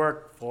 Let's say you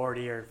work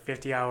 40 or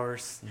 50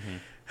 hours.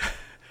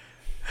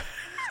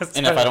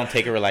 And if I don't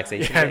take a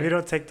relaxation yeah, if day? you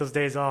don't take those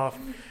days off,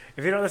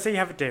 if you don't, let's say you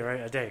have a day,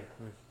 right? A day.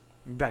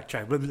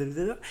 backtrack. Blah, blah,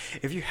 blah, blah.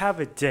 If you have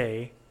a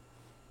day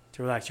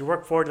to relax, you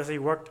work for it. Let's say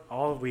you worked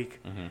all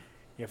week. Mm-hmm.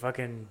 You're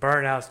fucking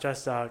burnt out,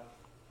 stressed out.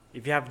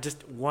 If you have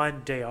just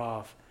one day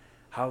off,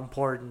 how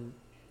important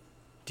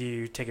do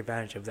you take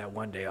advantage of that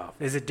one day off?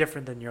 Is it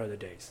different than your other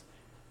days?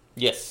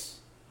 Yes.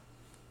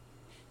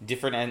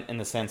 Different in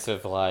the sense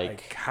of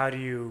Like, how do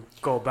you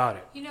go about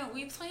it? You know,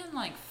 we plan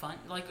like fun.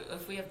 Like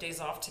if we have days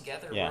off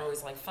together, Yeah. we're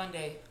always like fun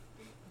day,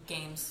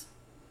 games,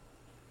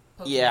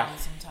 Pokemon Yeah.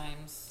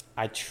 sometimes.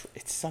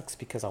 it sucks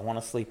because I want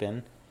to sleep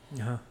in,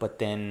 Uh-huh. but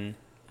then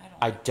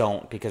I I don't.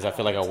 don't because I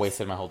feel like I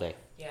wasted my whole day.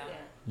 Yeah.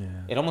 Yeah.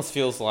 It almost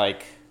feels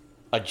like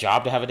a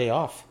job to have a day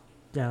off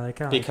Yeah,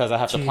 like because I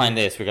have to plan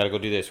this. We got to go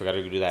do this. We got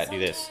to go do that. Do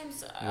this.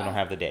 Sometimes, We don't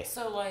have the day.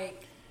 So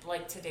like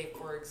today,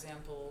 for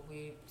example,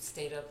 we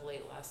stayed up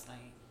late last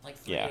night, like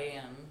 3 Yeah.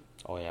 a.m.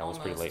 Oh yeah, it was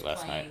pretty late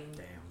last night. playing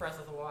Damn. Breath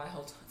of the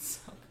Wild. It's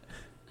so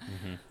good.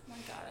 Hmm Oh my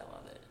god, I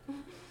love it.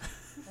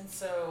 And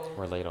so.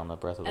 We're late on the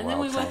Breath of the And then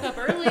we Wild woke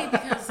train. up early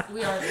because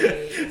we are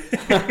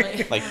late. We're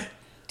late. Like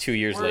 2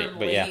 years We're late,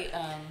 but yeah, late,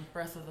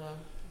 Breath of the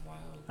Wild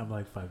I'm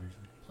like 5 years.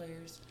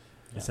 players.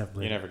 Except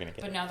you're never gonna get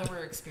But it. now that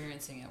we're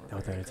experiencing it, we're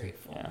Oh, very 32.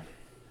 grateful. Yeah.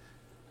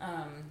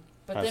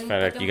 But I was then,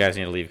 fed but up. then You guys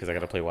need to leave because I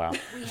got to play WoW.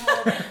 we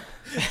had.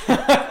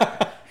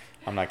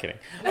 I'm not kidding.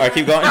 All right,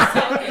 keep going.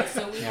 Okay,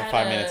 so we You had have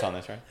 5 minutes on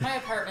this, right? My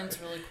apartment's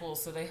really cool,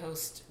 so they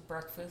host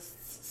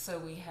breakfasts. So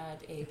we had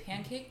a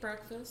pancake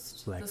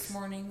breakfast Flex. this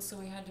morning, so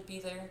we had to be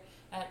there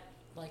at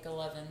like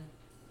 11,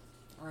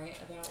 right?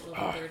 About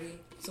 11:30.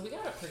 So we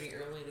got up pretty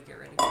early to get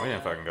ready. We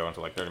didn't fucking go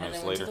until like 30 And minutes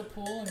then went later. to the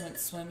pool and went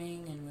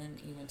swimming, and then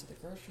we went to the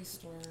grocery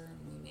store and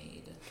we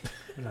made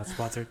We're not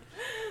sponsored.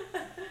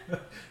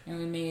 I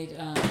made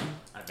I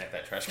bet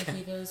that trash can.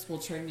 fajitas. Well,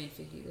 Trey made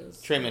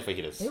fajitas. Trey made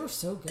fajitas. They were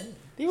so good.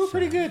 They were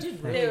pretty They good.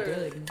 did They really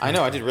were good. I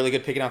know. I did really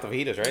good picking out the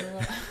fajitas, right?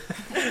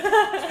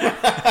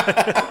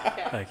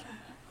 Like,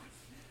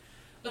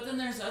 But then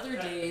there's other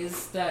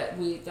days that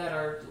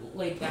are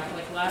laid back.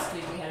 Like last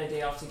week, we had a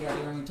day off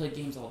together and we played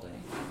games all day.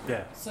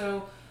 yeah.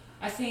 So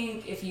I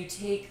think if you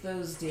take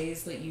those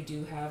days that you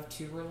do have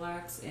to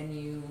relax and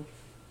you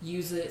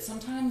use it,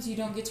 sometimes you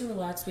don't get to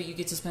relax, but you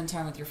get to spend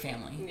time with your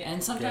family. Yeah.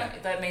 And sometimes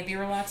Yeah. that may be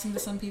relaxing to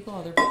some people.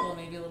 Other people, it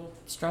may be a little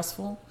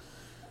stressful.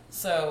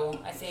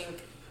 So I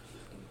think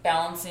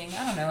balancing,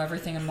 I don't know,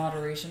 everything in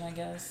moderation, I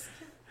guess.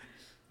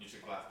 You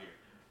should clap here.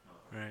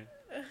 Right.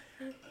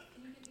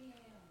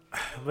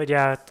 But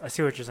yeah, I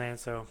see what you're saying.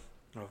 So,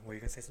 were you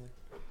gonna say something?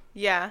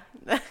 Yeah.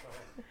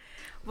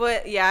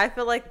 But yeah, I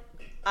feel like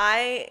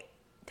I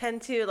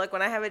tend to, like,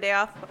 when I have a day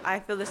off, I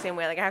feel the same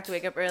way. Like, I have to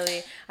wake up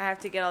early. I have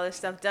to get all this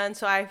stuff done.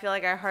 So I feel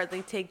like I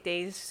hardly take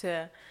days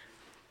to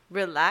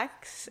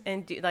relax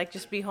and do, like,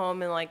 just be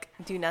home and, like,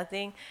 do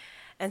nothing.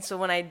 And so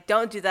when I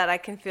don't do that, I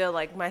can feel,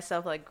 like,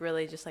 myself, like,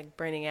 really just, like,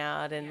 burning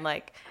out. And,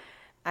 like,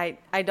 I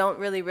don't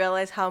really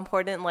realize how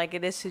important, like,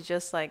 it is to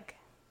just, like,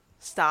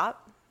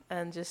 stop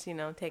and just, you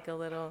know, take a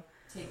little.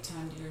 Take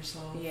time to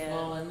yourself. Yeah.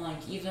 Well, and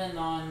like even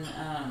on,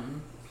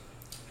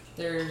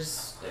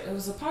 it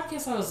was a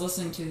podcast I was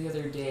listening to the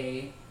other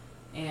day,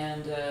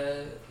 and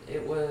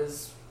it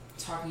was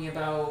talking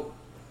about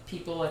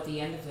people at the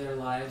end of their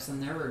lives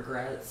and their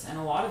regrets, and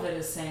a lot of it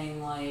is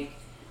saying like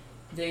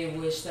they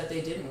wish that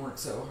they didn't work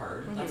so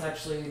hard. Mhm. That's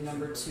actually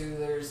number 2.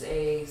 There's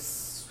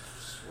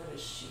what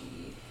is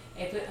she?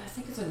 I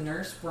think it's a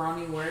nurse,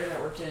 Bronnie Ware, that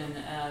worked in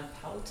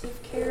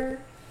palliative care.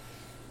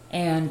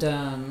 And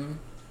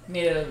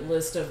made a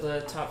list of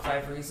the top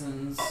 5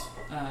 reasons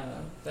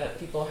that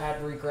people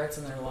had regrets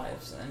in their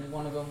lives, and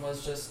one of them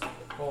was just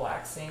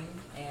relaxing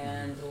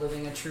and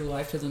living a true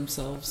life to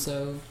themselves.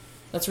 So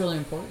that's really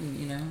important,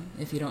 you know.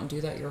 If you don't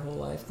do that your whole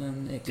life,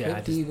 then it could Yeah,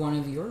 be one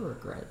of your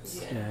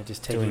regrets. Yeah,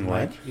 just Doing taking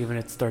what? like even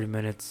if it's 30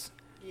 minutes,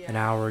 Yeah. an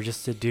hour,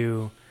 just to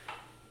do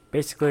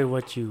basically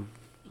what you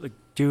like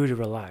do to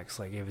relax.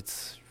 Like if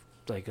it's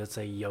like let's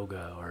say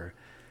yoga or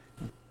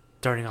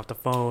turning off the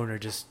phone or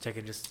just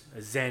taking just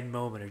a zen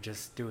moment or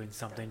just doing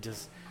something,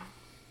 just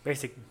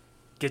basic,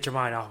 get your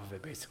mind off of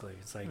it. Basically,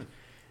 it's like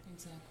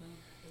Exactly.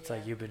 it's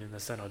like you've been in the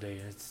sun all day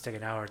and it's take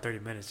an hour, 30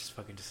 minutes, just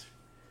fucking just.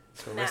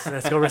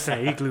 Let's go rest in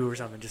an igloo or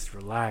something. Just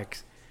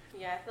relax.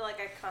 Yeah, I feel like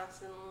I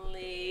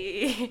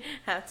constantly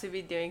have to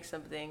be doing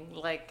something.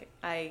 Like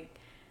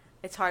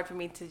it's hard for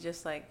me to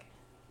just like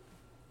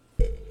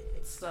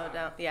slow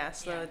down. Yeah,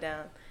 slow Yeah.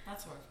 down.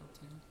 That's what I feel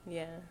too.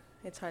 Yeah,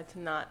 it's hard to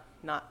not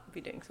be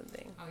doing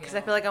something Oh, yeah, because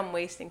I feel like I'm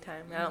wasting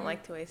time. I don't Mhm.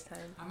 like to waste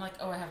time. I'm like,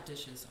 oh, I have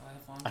dishes. Oh, I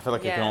have laundry. I feel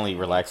like I can Yeah. only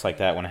relax like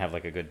that when I have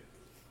like a good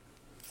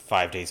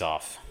 5 days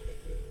off.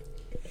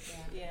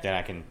 Yeah. Then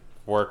I can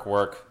work,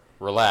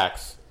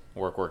 relax,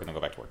 work, and then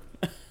go back to work.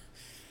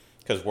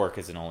 Because work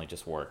isn't only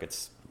just work;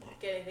 it's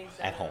Getting things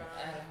done At home.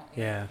 around At home.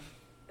 Yeah.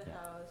 the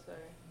house or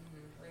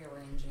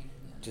Rearranging.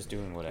 Yeah. just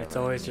doing whatever. It's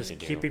always you just need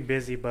to do. keeping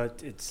busy,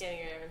 but it's. getting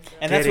your errands done.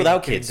 And that's Getting-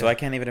 without getting kids, so done. I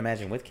can't even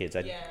imagine with kids.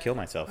 I'd Yeah. kill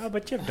myself. Oh,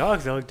 but you have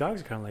dogs though.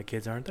 Dogs are kind of like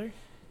kids, aren't they?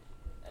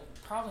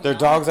 Probably They're not.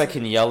 dogs I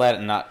can yell at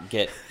and not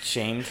get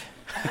shamed.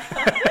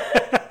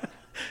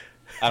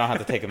 I don't have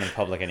to take them in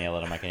public and yell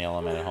at them. I can yell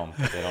at them at home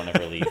because they don't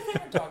ever leave.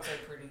 Their dogs are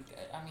pretty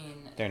good. I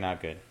mean, They're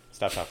not good.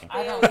 Stop talking.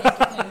 I don't think you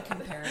can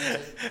compare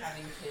him to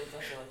having kids.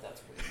 I feel like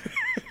that's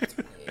weird. That's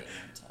way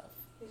tough.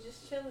 He's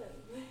just chilling.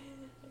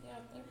 Yeah,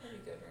 they're pretty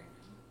good right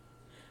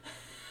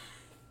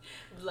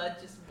now. Blood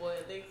just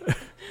boiling.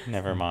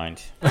 Never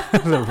mind.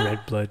 The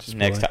red blood just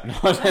Next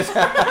flowing.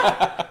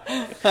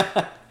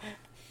 time.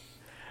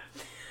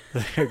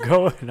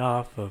 Going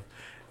off of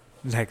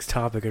next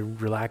topic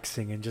of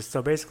relaxing and just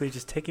so basically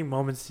just taking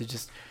moments to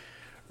just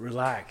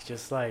relax,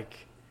 just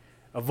like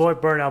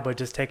avoid burnout, but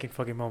just taking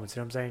fucking moments.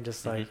 You know what I'm saying?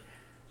 Just like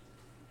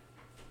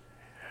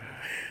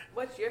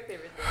What's your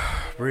favorite thing?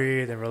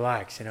 breathe and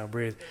relax.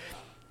 Breathe.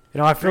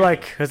 I feel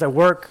like because I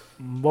work,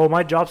 well,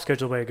 my job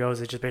schedule the way it goes,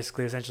 it's just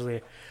basically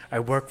essentially I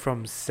work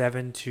from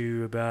 7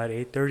 to about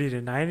 8:30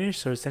 to 9ish,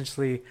 so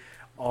essentially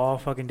all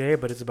fucking day,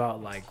 but it's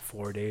about like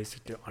 4 days,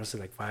 honestly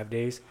like 5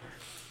 days.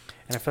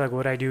 And I feel like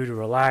what I do to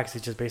relax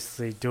is just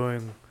basically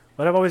doing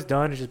what I've always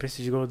done is just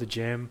basically go to the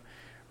gym,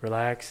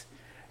 relax.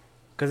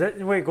 Because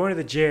in a way, going to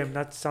the gym,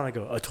 not to sound like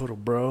a total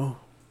bro,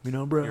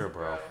 bro. You're a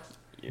bro.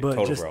 You're But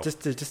total just,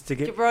 bro. just to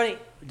get Jabroni.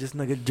 just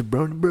not get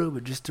jabroni, bro,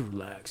 but just to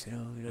relax,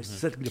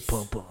 just to get a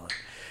pump on.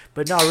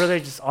 But no, really,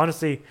 just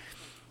honestly,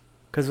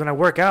 because when I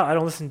work out, I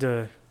don't listen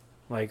to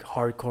like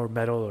hardcore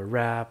metal or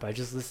rap. I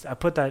just listen. I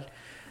put that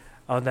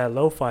on that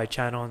lo-fi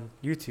channel on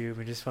YouTube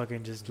and just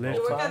fucking just live.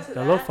 You work out to The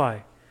that?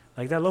 lo-fi,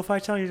 like that lo-fi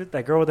channel.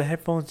 That girl with the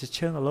headphones just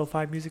chilling. The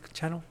lo-fi music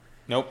channel.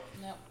 Nope.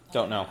 No,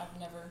 Don't know. I've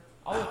never.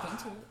 I'll look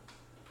into it.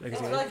 Like,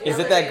 It's it's- like Is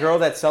it that girl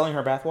that's selling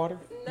her bathwater?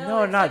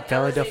 No, it's not like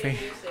Bella elevated Duffy.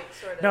 music,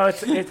 sort of. No,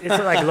 it's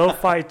like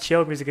lo-fi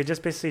chill music. It's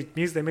just basically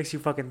music that makes you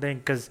fucking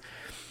think. Cause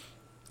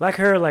like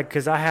her,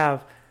 cause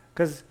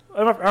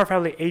our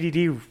family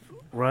ADD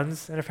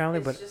runs in a family,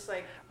 It's but just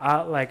like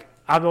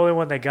I'm the only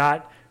one that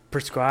got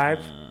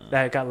prescribed,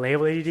 that got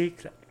labeled ADD,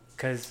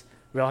 cause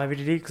we all have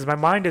ADD. Cause my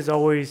mind is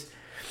always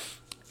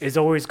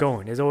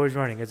going, is always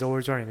running.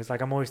 It's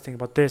like I'm always thinking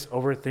about this,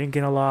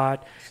 overthinking a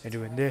lot, and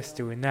doing this,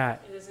 doing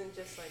that. it isn't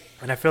just like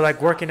And I feel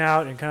like working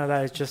out and kind of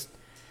that,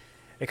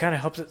 it kind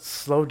of helps it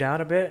slow down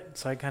a bit.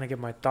 So I kind of get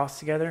my thoughts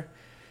together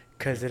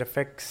because it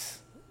affects,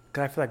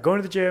 because I feel like going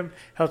to the gym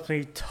helps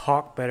me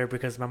talk better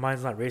because my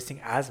mind's not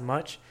racing as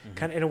much.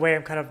 Kind of in a way,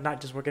 I'm kind of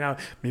not just working out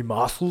my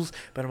muscles,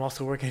 but I'm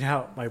also working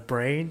out my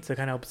brain. So it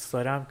kind of helps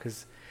slow down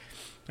because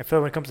I feel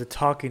like when it comes to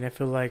talking, I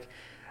feel like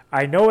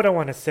I know what I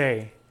want to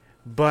say,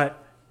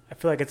 but I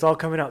feel like it's all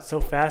coming out so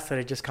fast that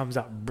it just comes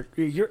out.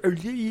 We're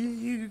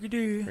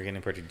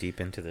getting pretty deep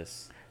into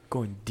this.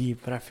 Going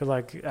deep, but I feel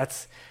like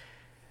that's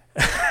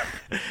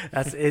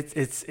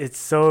it's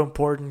so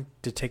important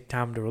to take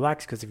time to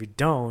relax because if you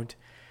don't,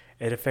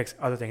 it affects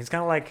other things. It's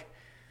kind of like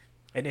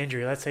an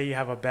injury. Let's say you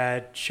have a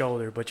bad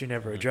shoulder, but you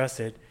never address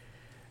it.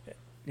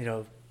 When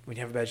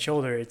you have a bad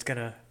shoulder, it's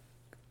gonna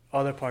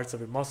other parts of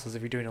your muscles.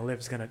 If you're doing a lift,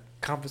 it's gonna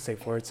compensate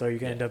for it. So you're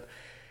gonna end up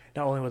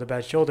not only with a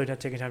bad shoulder, not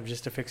taking time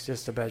just to fix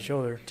just a bad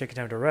shoulder, taking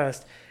time to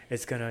rest.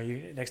 It's gonna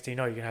next thing you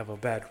know, you're gonna have a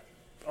bad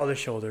other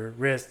shoulder,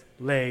 wrist,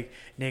 leg,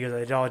 niggas.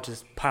 It all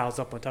just piles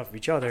up on top of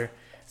each other.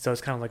 So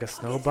it's kind of like a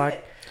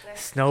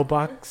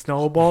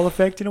snowball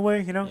effect in a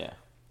way, Yeah.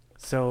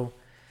 So,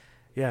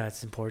 yeah,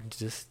 it's important to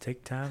just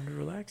take time to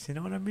relax. You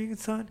know what I mean,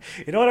 son?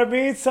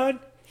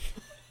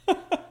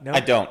 No? I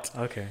don't.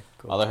 Okay,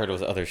 cool. All I heard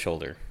was other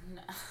shoulder.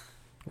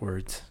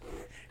 Words.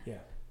 Yeah.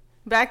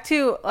 back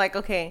to like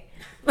okay.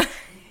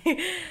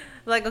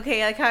 Like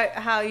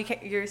how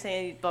you're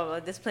saying blah, blah,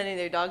 disciplining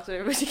their dogs or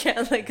whatever, but you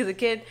can't like as a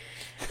kid.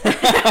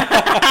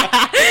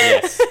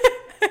 Yes.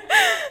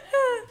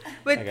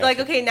 But I got like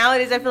you. okay,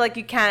 nowadays I feel like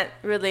you can't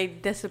really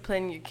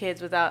discipline your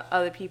kids without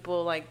other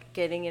people like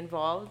getting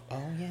involved.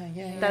 Oh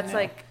yeah. That's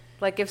like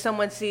if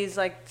someone sees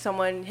like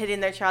someone hitting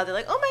their child, they're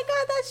like, oh my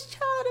god, that's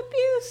child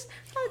abuse.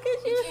 How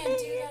could you You can't hit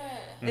do it?"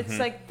 that. It's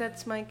like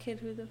that's my kid.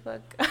 Who the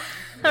fuck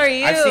are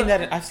you?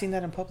 I've seen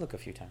that in public a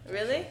few times.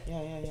 Really?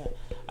 Yeah.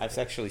 I've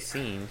actually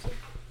seen,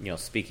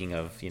 speaking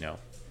of,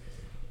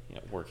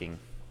 working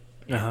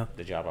in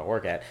the job I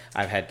work at,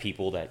 I've had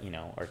people that,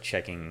 are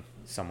checking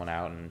someone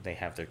out and they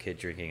have their kid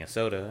drinking a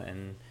soda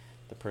and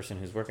the person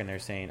who's working there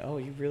saying, "Oh,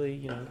 you really,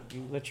 you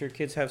let your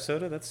kids have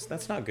soda?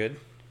 That's not good."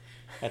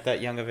 At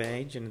that young of an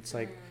age, and it's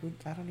like,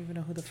 I don't even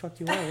know who the fuck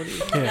you are.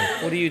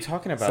 What are you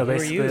talking about? So Who are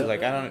you? basically,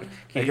 Like, I don't. Can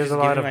you there's just a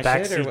lot give of me my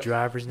shit, or backseat what?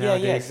 drivers Yeah,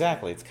 nowadays.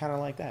 exactly. It's kind of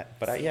like that.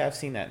 But I've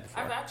seen that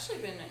before. I've actually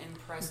been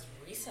impressed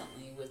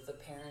recently with the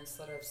parents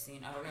that I've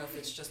seen. I don't know if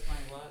it's just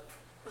my luck,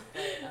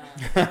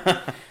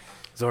 but,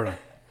 Zorda.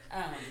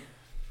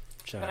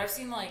 but I've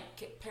seen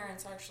like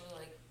parents actually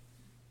like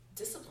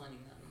disciplining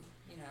them.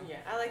 Yeah,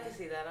 I like to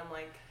see that. I'm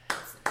like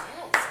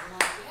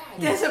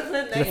Yes, I'm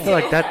like, yeah. discipline. I feel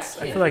like I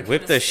feel like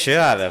Whip the shit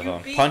out of You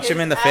him. beat Punch him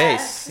his in the ass.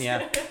 face.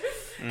 Yeah.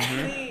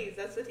 Please,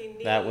 that's what he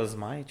needs. That was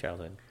my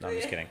childhood. No, I'm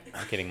just kidding.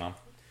 I'm kidding, Mom.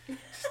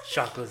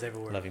 chocolates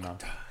everywhere. Love you, Mom.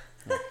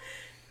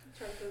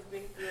 Chocolate's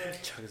being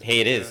thrown. Hey,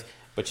 it is.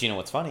 But you know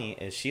what's funny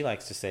is she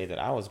likes to say that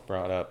I was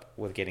brought up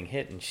with getting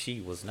hit and she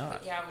was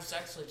not. Yeah, I was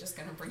actually just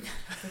gonna bring that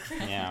up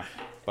again. Yeah.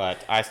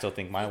 But I still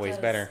think my way's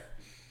better.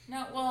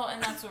 No, well,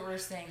 and that's what we're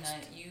saying,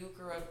 that you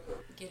grew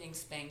up getting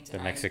spanked. The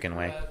and I Mexican grew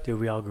way. up- Dude,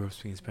 we all grew up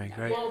being spanked,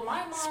 right? Well,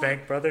 my mom.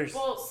 Spank brothers.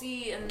 Well,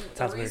 see, and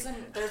Sounds the weird. reason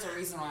there's a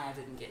reason why I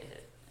didn't get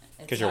hit.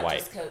 It's 'Cause you're not white.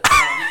 just 'cause-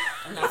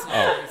 no, and that's not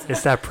Oh. the reason.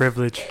 It's that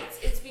privilege.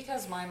 It's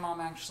because my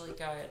mom actually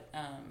got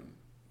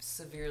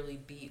severely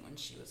beat when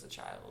she was a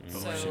child.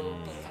 So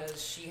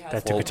because she has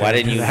That took Well, a turn. why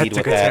didn't you That lead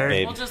took with a that, turn.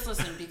 babe? well, just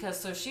listen, because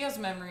so she has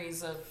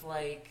memories of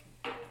like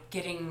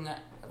getting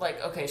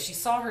like okay, she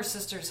saw her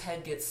sister's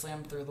head get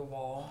slammed through the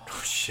wall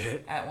Oh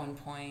shit. at one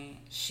point.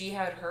 She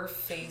had her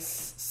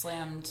face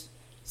slammed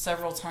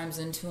several times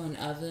into an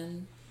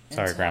oven.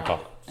 Sorry, until- Grandpa.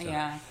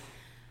 Yeah.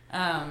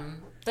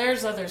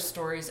 There's other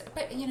stories,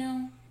 but you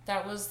know,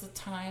 that was the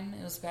time.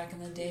 It was back in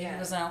the day. Yeah. He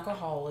was an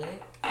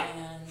alcoholic,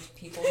 and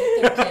people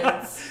hit their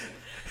kids.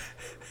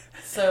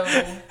 So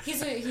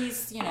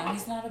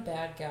he's not a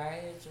bad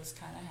guy. It just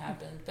kind of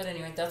happened. But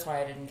anyway, that's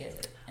why I didn't get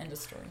it. End of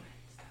story.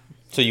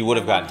 So you would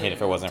have My mom gotten hit if it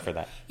didn't. wasn't for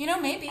that. You know,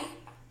 maybe.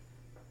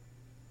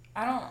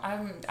 I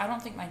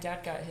don't think my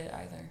dad got hit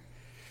either.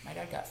 My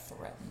dad got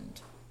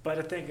threatened. But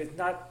I think it's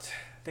not.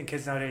 I think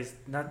kids nowadays,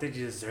 not they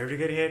deserve to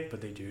get hit,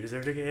 but they do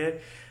deserve to get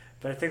hit.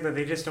 But I think that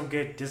they just don't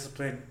get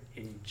disciplined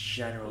in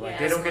general. Like Yeah,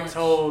 they as don't get much.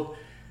 told,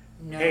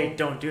 No. "Hey,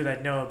 don't do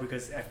that." No,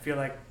 because I feel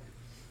like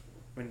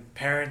when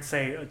parents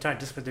say trying to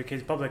discipline their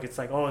kids in public, it's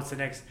like, "Oh, it's the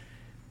next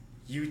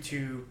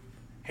YouTube.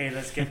 Hey,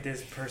 let's get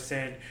this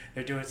person.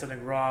 They're doing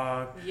something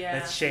wrong. Yeah.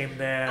 Let's shame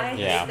them." I this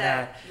Yeah. hate and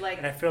that. Like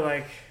And I feel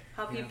like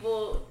how yeah.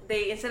 people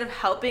they instead of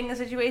helping a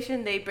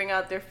situation, they bring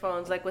out their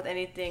phones like with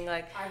anything.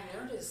 Like I've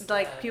noticed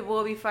like people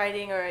will be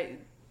fighting or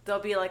there'll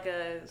be like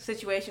a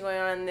situation going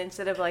on, and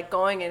instead of like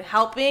going and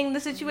helping the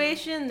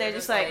situation, they're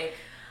just like,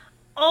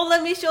 oh,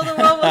 let me show the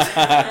world what's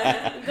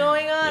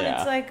going on. Yeah.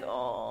 It's like,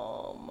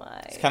 oh my.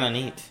 It's kind of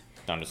neat.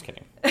 No, I'm just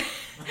kidding.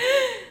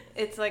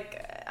 It's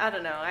like I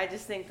don't know. I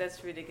just think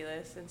that's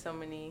ridiculous. And so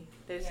many,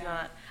 there's Yeah.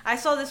 not. I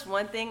saw this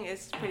one thing.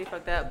 It's pretty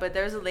fucked up. But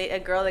there was a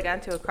girl that got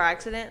into a car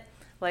accident.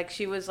 Like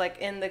she was like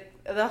in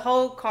the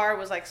whole car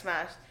was like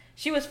smashed.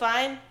 She was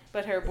fine,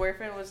 but her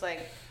boyfriend was like.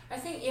 I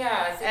think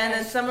yeah. And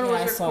then someone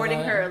I was saw recording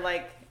that. her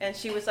like, and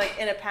she was like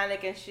in a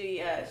panic, and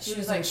she She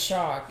was like in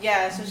shock.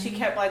 yeah. So she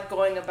kept like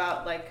going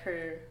about like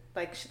her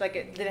like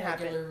it didn't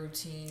Regular happen.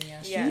 routine. Yeah.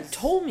 Yeah. You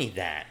told me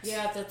that.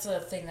 Yeah, that's a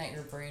thing that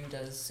your brain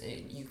does.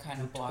 You kind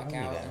of block told me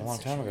out. that a in long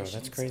time ago. That's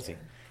situations crazy.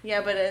 where-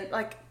 Yeah, but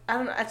like I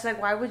don't know. It's like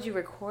why would you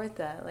record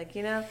that? Like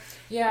you know.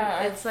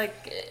 Yeah, It's like.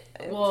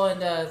 well, and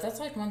that's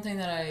like one thing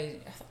that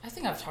I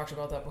think I've talked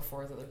about that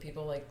before with other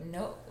people. Like,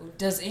 no,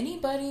 does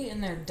anybody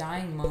in their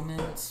dying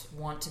moments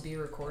want to be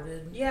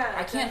recorded? Yeah,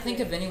 I can't think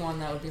exactly. of anyone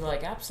that would be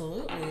like,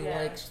 absolutely,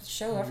 Yeah. like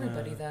show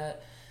everybody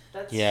that.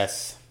 That's,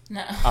 Yes.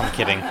 No. I'm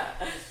kidding.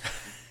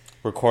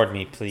 Record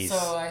me, please.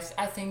 So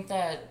I think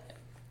that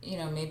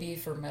maybe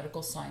for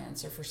medical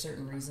science or for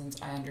certain reasons,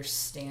 I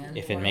understand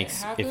If it why makes-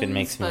 if it happens,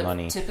 makes me but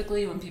money.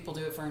 Typically, when people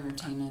do it for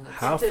entertainment, it's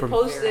How to from-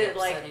 post very it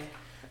like upsetting.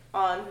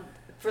 on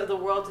for the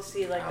world to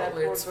see like that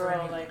poor Outlets for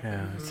girl any- like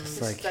yeah, it's just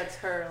just like that's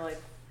her like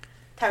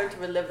having to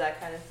relive that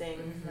kind of thing.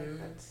 Mhm.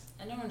 Like, that's,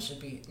 And no one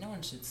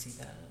should see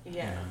that.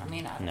 yeah. I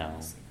mean, I don't No.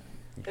 wanna see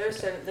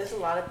that. There's a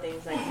lot of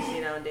things like you see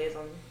nowadays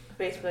on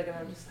Facebook, and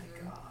I'm just like,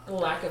 The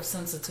lack of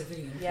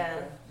sensitivity. In Yeah.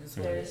 people is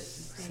what it there's.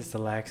 is. it's just the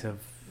lack of.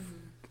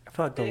 I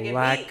feel like Gonna the get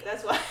lack. beat,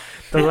 that's why.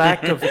 The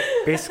lack of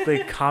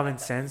basically common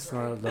sense,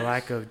 or the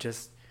lack of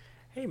just,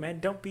 hey man,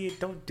 don't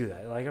do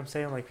that. Like I'm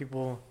saying, like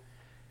people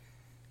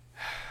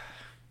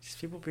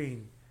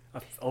being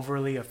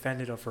overly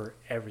offended over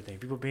everything.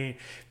 People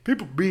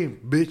being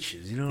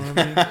bitches. You know what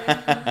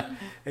I mean?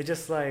 It's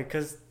just like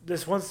because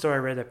this one story I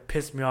read that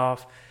pissed me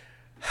off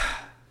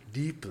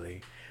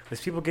deeply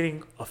was people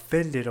getting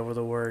offended over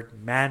the word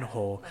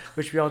manhole,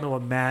 which we all know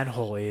what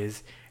manhole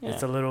is.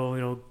 It's a Yeah.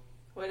 little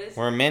What is?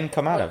 Where men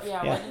come out of.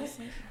 Yeah, Yeah. what is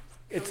it?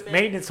 it's A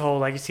maintenance hole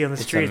like you see on the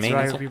It's a streets, right?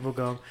 maintenance Where hole? people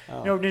go, Oh.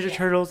 you know, Ninja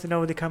Turtles, you know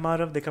what they come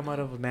out of? They come out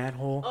of a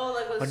manhole, Oh,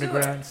 like with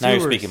underground sewer. Now you're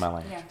sewers. speaking my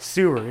language. Yeah.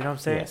 Sewer, you know what I'm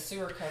saying? Yes.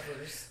 Sewer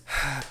covers.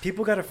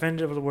 People got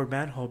offended over the word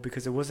manhole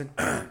because it wasn't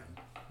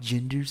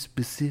gender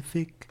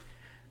specific.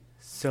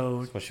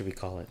 So What should we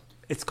call it?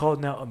 it's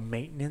called now a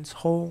maintenance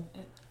hole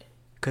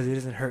because it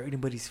doesn't hurt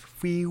anybody's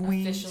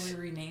feelings. Officially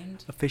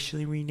renamed.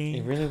 Officially It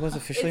renamed. really was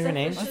officially It's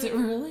renamed? Was it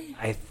really?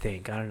 I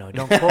think. I don't know.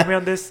 Don't quote me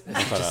on this.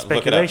 It's just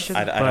Look it up. speculation.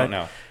 I but don't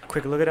know.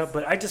 Quick look it up.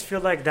 But I just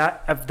feel like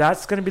that if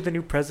that's going to be the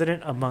new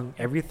president among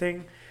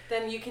everything,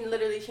 Then you can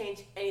literally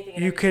change anything.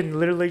 and you everything. can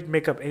literally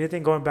make up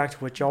anything. Going back to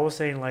what y'all was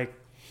saying, like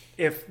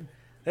if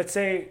let's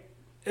say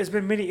there's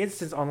been many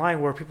instances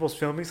online where people's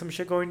filming some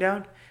shit going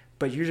down,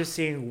 but you're just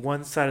seeing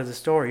one side of the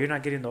story. You're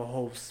not getting the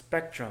whole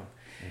spectrum.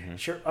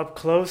 Sure, up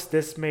close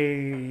this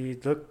may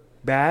look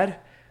bad,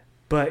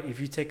 but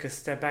if you take a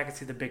step back and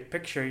see the big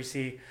picture, you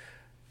see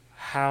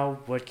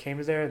what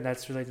came there, and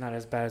that's really not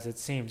as bad as it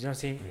seems. You know what I'm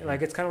saying?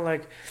 Like it's kind of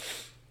like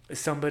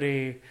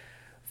somebody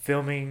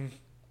filming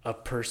a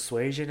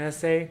persuasion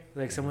essay,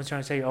 like someone's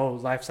trying to say, "Oh,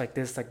 life's like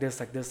this, like this,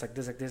 like this, like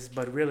this, like this,"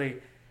 but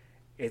really,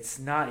 it's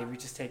not. If you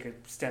just take a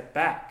step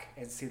back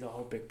and see the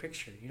whole big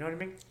picture, you know what I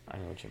mean? I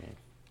know what you mean.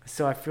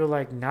 So I feel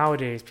like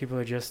nowadays people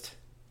are just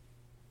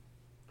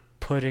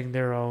putting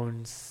their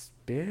own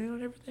spin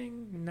on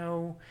everything.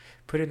 No,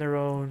 putting their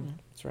own.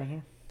 It's right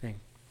here.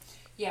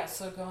 Yeah,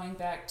 so going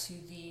back to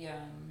the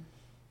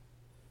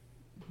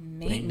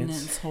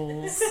maintenance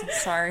holes.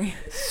 Sorry.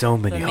 So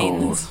The many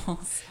maintenance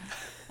holes.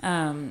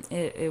 holes.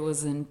 It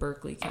was in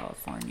Berkeley,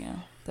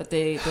 California. That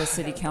the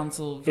city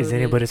council voted, Is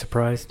anybody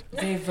surprised?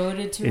 they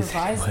voted to Is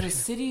revise anybody- the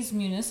city's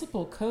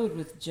municipal code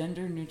with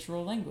gender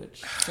neutral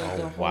language. So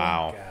the Oh, whole-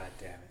 wow. God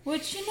damn it.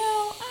 Which,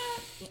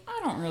 I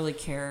don't really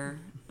care.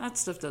 That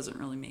stuff doesn't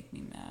really make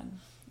me mad.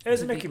 It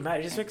doesn't make you mad.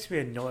 It just makes me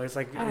annoyed. It's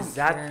like, I is don't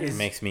that care. It is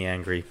makes me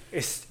angry.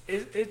 it's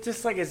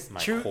just like it's My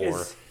true.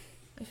 core. Is,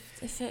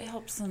 If it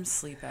helps them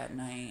sleep at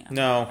night.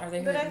 No. Are they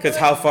But I hurting? Because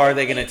how far are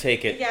they going to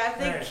take it? Yeah, if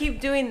they Right. keep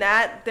doing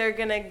that, they're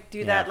gonna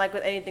do that Yeah. like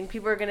with anything.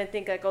 People are gonna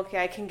think like,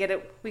 okay, I can get it.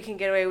 We can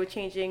get away with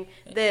changing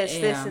this,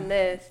 this, Yeah. and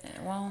this.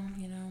 Well,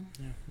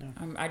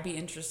 no. I'd be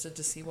interested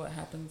to see what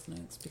happens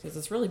next because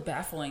it's really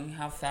baffling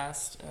how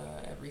fast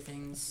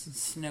everything's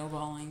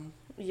snowballing.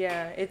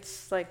 Yeah,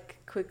 it's like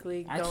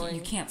quickly going.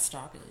 You can't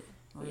stop it.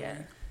 Really. Yeah.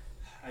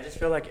 I just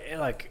feel like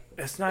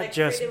it's not Like,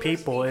 just freedom of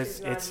people. speech It's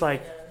is not it's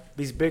like even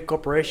these big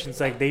corporations.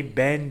 Like they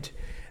bend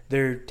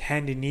their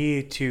hand and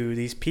knee to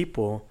these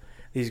people,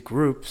 these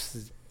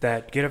groups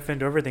that get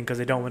offended over everything because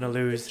they don't want to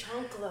lose.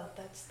 Chunk love,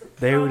 that's the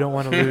They don't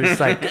want to lose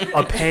like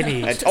a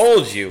penny. I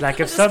told you. Like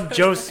if some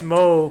Joe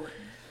Smo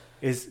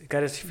is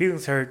got his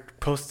feelings hurt,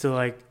 posts to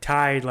like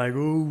Tide, like,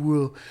 oh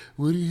well,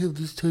 why do you have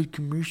this Tide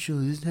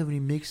commercial? It doesn't have any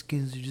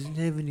Mexicans. It doesn't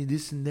have any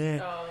this and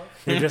that. Oh.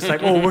 They're just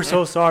like, oh, we're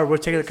so sorry. We're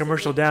taking the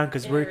commercial down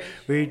because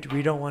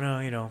we don't want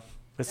to,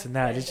 this and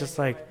that. It's just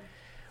like,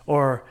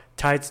 or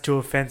Tide's too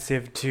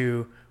offensive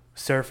to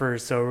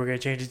surfers, so we're gonna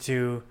change it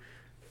to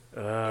It's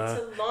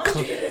a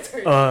laundry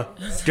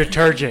detergent.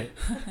 detergent.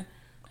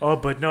 Oh,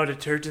 but no,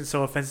 detergent's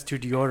so offensive to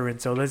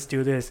deodorant, so let's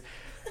do this.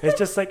 It's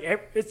just like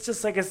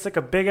it's like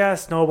a big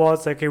ass snowball.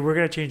 It's like, okay, we're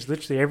gonna change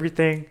literally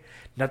everything.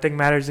 Nothing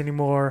matters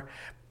anymore.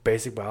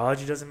 Basic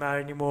biology doesn't matter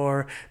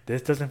anymore.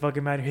 This doesn't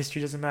fucking matter.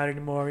 History doesn't matter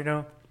anymore.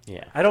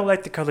 Yeah. I don't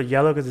like the color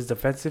yellow because it's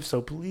offensive.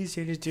 So please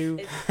change it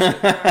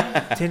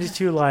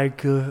to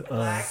like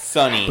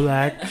Sunny.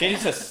 black. Change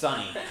it to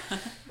sunny.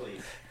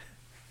 Please.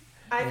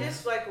 I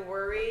just like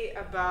worry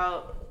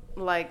about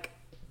like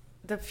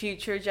the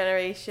future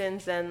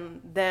generations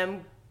and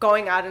them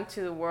going out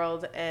into the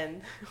world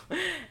and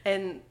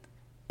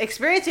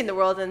experiencing the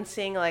world and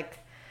seeing like,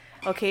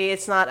 okay,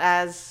 it's not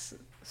as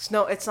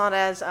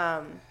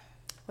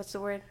what's the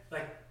word?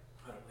 Like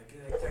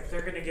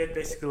they're gonna get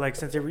basically like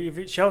since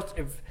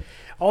if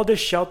all this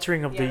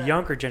sheltering of the Yeah.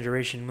 younger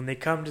generation when they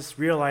come to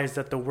realize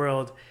that the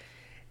world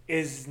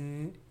is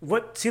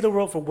see the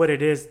world for what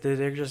it is,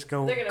 they're just They're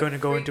going gonna to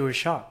go freak. into a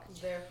shock.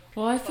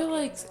 Well, I feel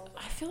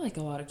like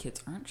a lot of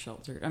kids aren't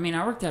sheltered. I mean,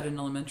 I worked at an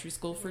elementary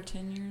school for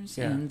 10 years,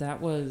 Yeah. and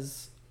that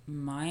was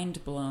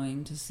mind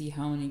blowing to see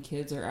how many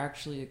kids are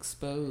actually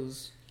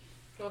exposed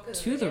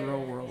to the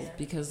real world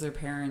because their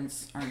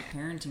parents aren't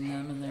parenting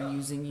them and they're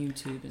using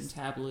YouTube and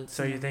tablets.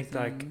 So and you think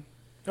everything.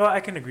 well, I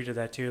can agree to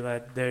that too.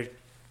 That they're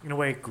in a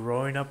way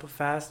growing up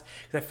fast.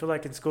 Because I feel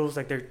like in schools,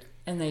 like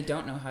and they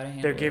don't know how to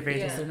handle they're it giving-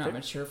 because they're not they're-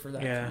 mature for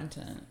that Yeah.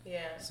 content.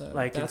 Yeah. So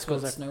Like in that's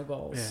schools, what like-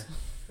 snowballs.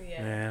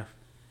 yeah.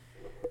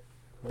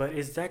 But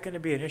is that going to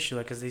be an issue?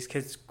 Like, because these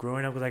kids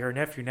growing up with like our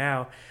nephew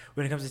now,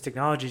 when it comes to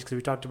technologies, because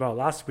we talked about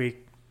last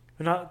week,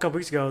 well, not a couple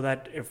weeks ago,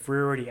 that if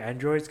we're already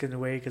androids, get in the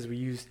way because we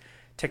use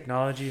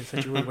technology in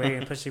such a weird way,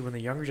 and especially when the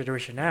younger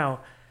generation now,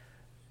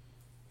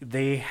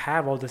 they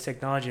have all this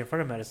technology in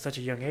front of them at such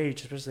a young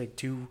age, especially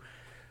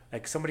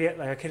like somebody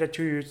like a kid at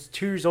 2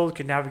 years old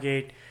can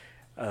navigate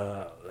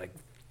like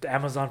the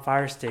Amazon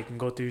Fire Stick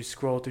and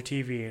scroll through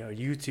TV or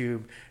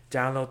YouTube,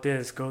 download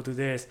this, go through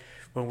this.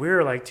 When we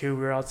were like 2,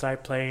 we were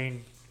outside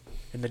playing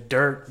in the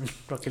dirt,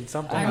 fucking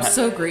something. I'm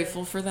so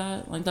grateful for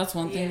that. Like that's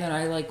one thing that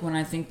I like when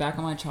I think back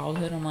on my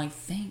childhood. I'm like,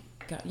 thank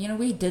God.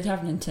 We did have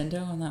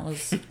Nintendo, and that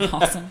was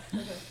awesome.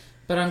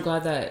 But I'm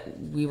glad that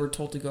we were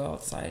told to go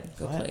outside,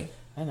 go What? play.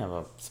 I didn't have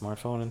a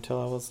smartphone until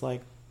I was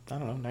like, I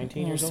don't know,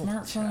 19 years old.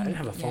 Smartphone. I didn't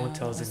have a phone yeah,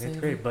 until I was in I'll 8th say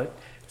grade, but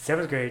 7th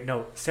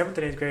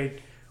and 8th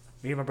grade,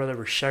 me and my brother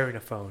were sharing a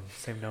phone,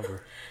 same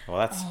number. Well,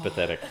 that's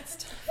pathetic.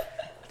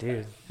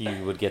 Dude,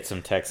 You would get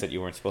some texts that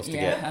you weren't supposed to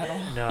get. Yeah, I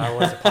don't. no, I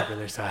wasn't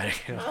popular, so I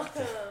didn't.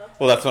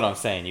 Well, that's what I'm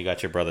saying. You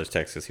got your brother's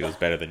text because he was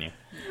better than you.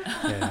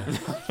 Yeah.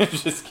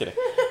 Just kidding.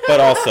 But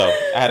also,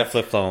 I had a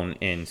flip phone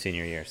in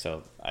senior year,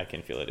 so I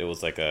can feel it. It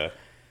was like a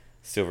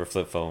silver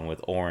flip phone with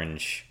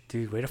orange.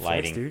 Dude, way to flex,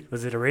 Lighting. dude.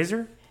 Was it a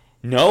Razor?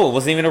 No, it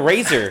wasn't even a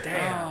Razor.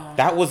 Damn.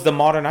 That was the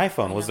modern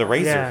iPhone. Was the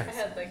Razor? Yeah. I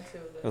had like 2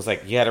 of It those. was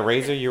like you had a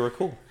Razor, you were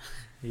cool.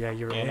 Yeah,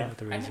 you were Yeah. in with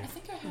the I Razor.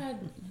 think I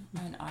had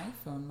an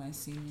iPhone my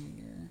senior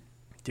year.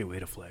 Dude, way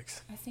to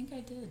flex. I think I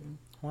did.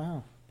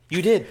 Wow,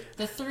 you did.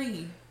 The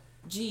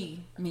 3G,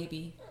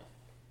 maybe.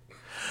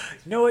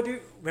 You know what, dude?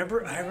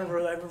 I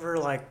remember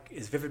like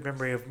his vivid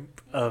memory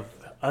of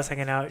us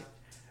hanging out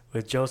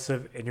with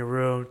Joseph in your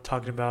room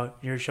talking about.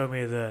 You were showing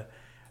me the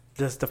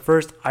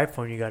first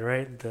iPhone you got,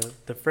 right?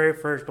 The very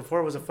first before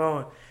it was a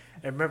phone.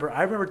 And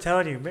I remember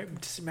telling you,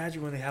 just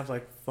imagine when they have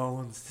like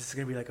phones. This is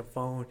gonna be like a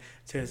phone.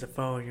 So it's a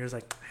phone. You're just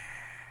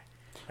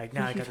like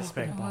now I got the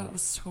spec. No, it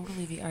was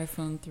totally the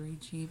iPhone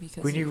 3G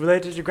because When you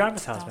related to your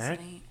grandma's house, man.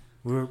 2008.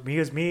 It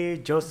was me,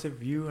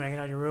 Joseph, you hanging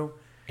out in your room.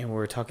 And we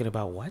were talking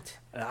about what?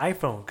 An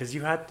iPhone, because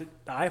you had the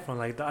iPhone,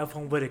 like the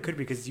iPhone, what it could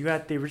be, because you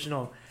had the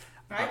original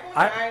iPhone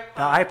or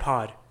the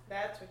iPod.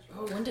 That's what you.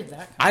 Oh, when did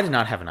that come? I did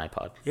not have an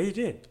iPod. Yeah, you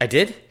did. I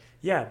did?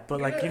 Yeah, but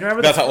like you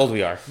remember That's how old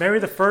we are. remember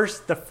the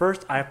first the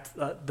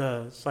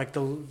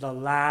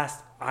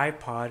last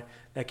iPod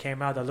that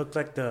came out that looked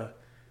like the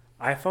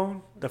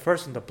iPhone, the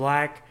first one, the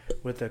black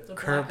with the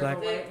curved black.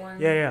 and the white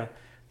one? Yeah,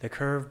 the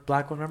curved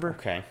black one. Remember?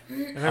 Okay.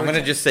 Remember I'm going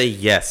to just say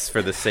yes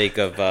for the sake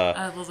of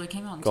Well, they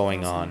came out in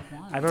going on.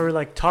 2001. I remember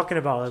like talking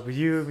about like with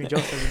you, me,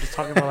 Joseph, we were just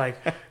talking about like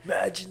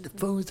imagine the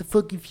phone's the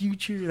fucking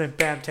future. And then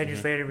bam, 10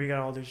 years later we got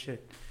all this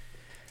shit.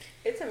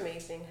 It's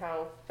amazing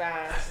how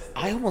fast.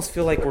 I almost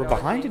feel like we're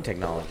behind in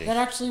technology. That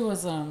actually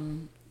was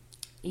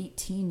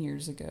 18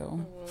 years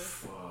ago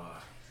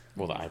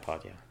Well, the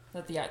iPod, yeah.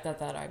 that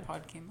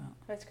iPod came out.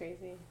 That's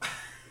crazy.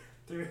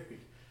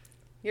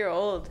 You're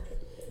old.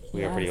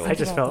 We are pretty old. I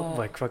just about felt that.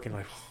 like fucking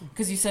like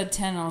Because you said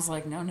 10, I was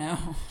like, no,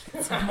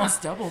 it's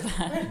almost double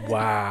that.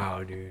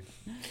 wow, dude.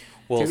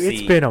 We'll Dude, see.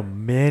 it's been a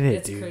minute,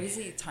 It's dude.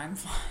 crazy. Time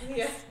flies.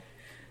 Yeah.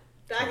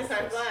 Back is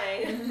time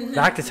flying.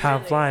 Back to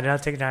time flying. Now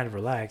taking time to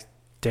relax.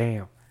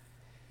 Damn.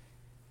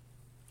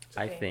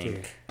 I Okay. think.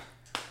 Dude.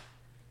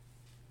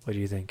 What do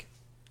you think?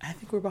 I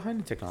think we're behind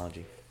in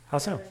technology. How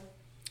so?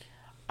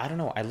 I don't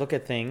know. I look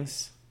at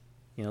things,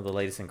 the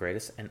latest and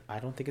greatest, and I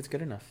don't think it's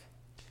good enough.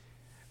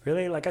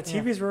 Really? Like our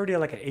TVs were already at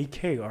like an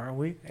 8K, aren't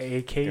we?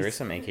 8K. There is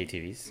some 8K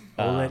TVs.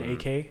 OLED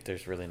 8K?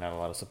 There's really not a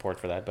lot of support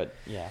for that, but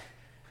yeah.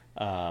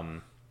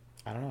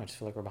 I don't know. I just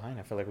feel like we're behind.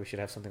 I feel like we should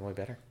have something way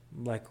better.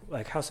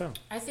 Like how so?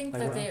 I think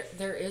Like that what?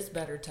 there is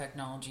better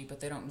technology, but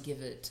they don't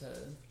give it to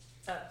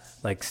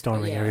Like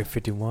storming Yeah. Area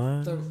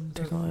 51 the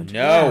technology?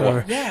 No.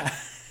 Or- Yeah,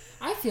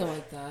 I feel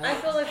like that. I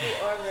feel like we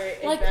are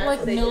very Like- advanced.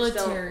 like They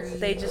military.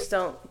 They just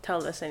don't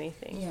tell us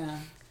anything. Yeah.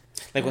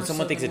 Like when More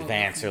someone so thinks than what we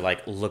advanced, they're think.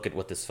 like, look at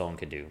what this phone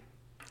can do.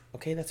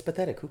 Okay, that's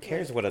pathetic. Who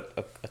cares what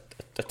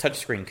a touch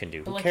screen can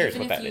do? But Who like cares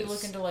even what if that you is?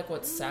 look into like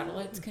what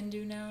satellites can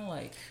do now,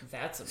 like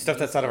that's Stuff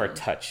that's out of our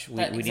amazing. touch. We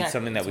That- need exactly,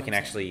 something that that's we what can I'm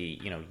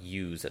actually,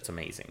 use that's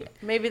amazing.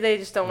 Maybe they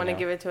just don't want to Yeah.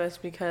 give it to us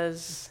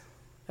because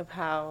of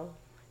how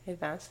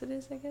advanced it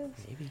is, I guess.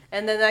 Maybe.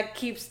 And then that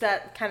keeps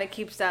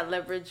that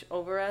leverage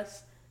over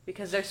us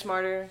because they're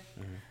smarter.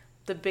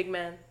 The big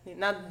man,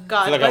 not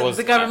God, feel like I but was-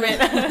 the government.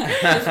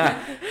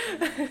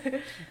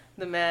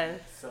 The man.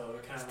 So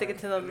Stick it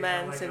to the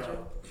man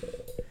syndrome.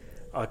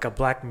 Like a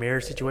Black Mirror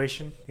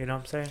situation, you know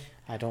what I'm saying?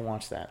 I don't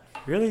watch that.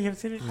 Really? You haven't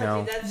seen it?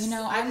 No. You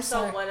know, I I'm just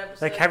saw sorry. one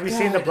episode. Like, have you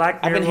seen the Black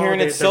I've Mirror? been hearing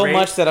one, it so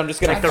much that I'm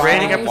just gonna like the I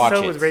rating tried- episode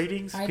watch with it.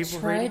 ratings. I People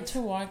tried ratings.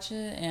 to watch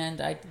it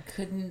and I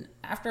couldn't.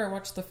 After I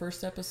watched the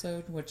first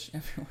episode, which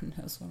everyone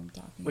knows what I'm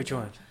talking Which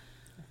about. one?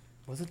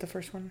 Was it the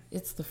first one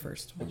It's the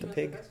first one with the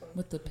pig?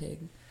 with the pig.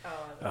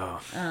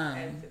 Oh,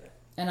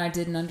 And I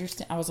didn't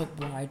understand. I was like,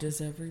 why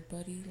does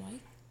everybody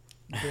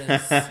like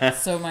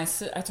this? So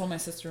I told my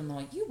sister, I'm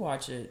like, you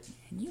watch it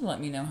and you let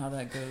me know how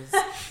that goes.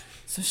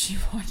 So she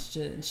watched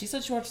it and she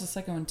said she watched the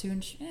second one too,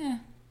 and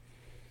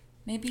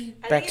maybe.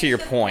 Back to your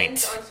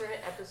point. On certain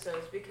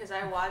episodes, because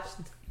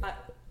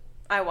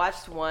I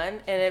watched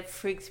one and it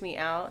freaked me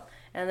out,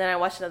 and then I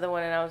watched another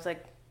one and I was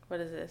like, what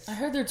is this? I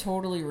heard they're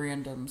totally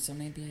random, so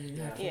maybe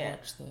you have to Yeah.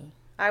 watch the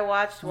I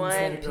watched ones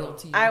that one. appeal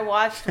to you. I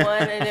watched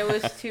one and it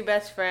was two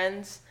best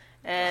friends,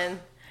 and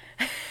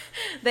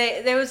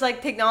there was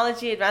like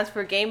technology advanced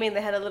for gaming.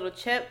 They had a little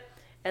chip,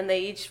 and they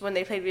each, when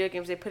they played video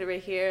games, they put it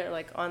right here,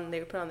 they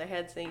would put it on their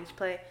heads. They each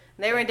play.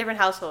 And they were in different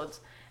households,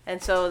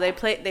 and so they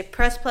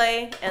press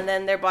play, and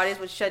then their bodies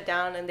would shut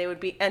down, and they would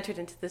be entered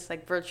into this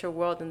like virtual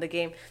world in the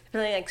game,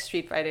 playing like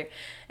Street Fighter,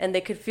 and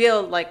they could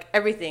feel like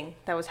everything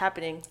that was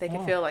happening. They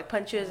could feel like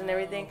punches and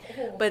everything,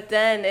 but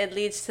then it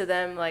leads to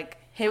them like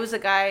he was a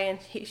guy and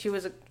he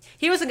was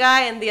a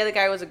guy and the other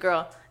guy was a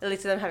girl. It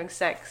leads to them having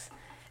sex,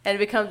 and it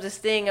becomes this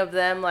thing of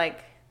them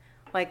like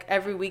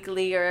every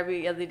weekly or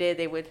every other day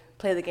they would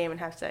play the game and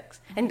have sex.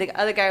 And the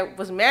other guy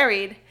was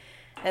married,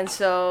 and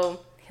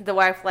so the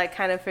wife like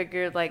kind of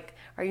figured like,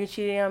 are you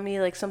cheating on me?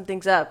 Like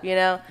something's up, you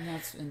know? And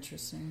that's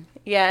interesting.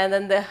 Yeah. And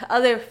then the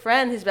other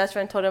friend, his best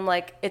friend, told him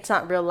like it's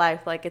not real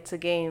life, like it's a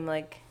game,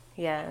 like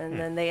yeah. And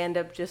then they end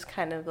up just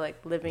kind of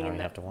like living Now in you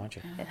that. have to watch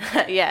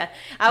it. Yeah.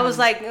 I was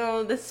like,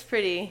 oh, this is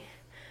pretty.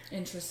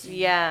 Interesting.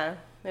 Yeah.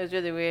 It was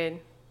really weird.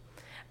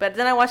 But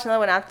then I watched another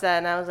one after that,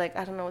 and I was like,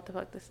 I don't know what the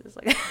fuck this is.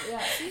 Like,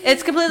 Yeah.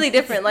 it's completely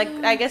different. Like,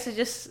 I guess it's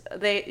just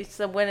it's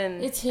the win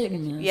and It's hit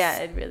and miss. yeah,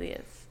 it really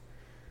is.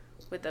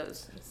 With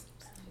those,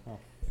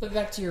 But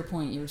back to your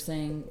point, you were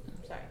saying,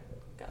 sorry,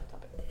 got off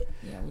topic.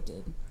 yeah, we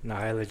did. no,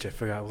 I legit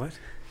forgot what.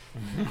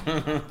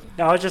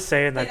 No, I was just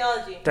saying that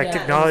Technology. like Yeah.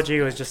 technology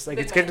was just like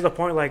Big it's getting to man. the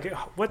point like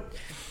what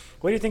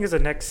do you think is the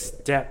next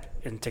step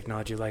in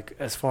technology, like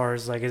as far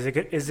as like is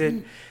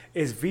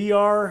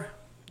VR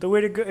the way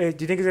to go? Do you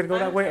think it's gonna go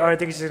that way, or I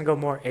think it's just gonna go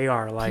more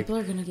AR? Like, People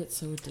are gonna get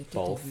so addicted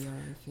Both. to VR.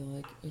 I feel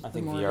like if I the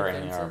think more VR it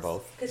and AR advances-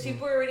 both. Because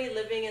people are already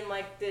living in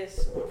like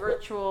this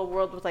virtual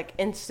world with like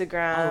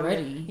Instagram.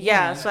 Already,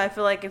 Yeah, yeah. so I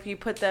feel like if you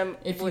put them.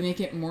 If you with- make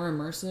it more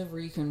immersive,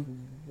 where you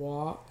can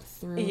walk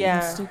through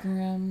Yeah.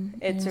 Instagram,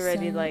 It's in a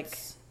already,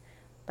 sense,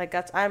 like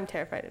that's. I'm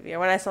terrified of VR.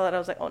 When I saw that, I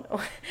was like, oh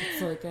no.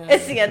 it's like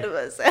It's the end of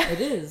us. It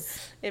is.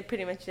 It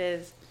pretty much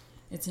is.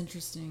 It's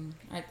interesting.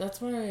 That's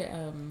why,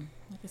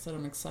 like I said,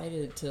 I'm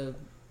excited to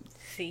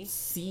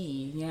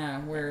see,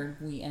 where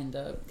we end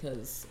up,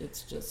 because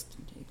it's just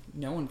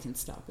no one can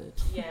stop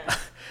it. Yeah.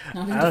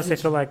 Not I honestly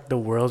feel individual. like the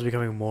world's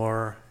becoming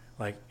more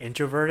like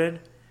introverted,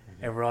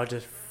 and we're all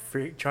just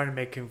trying to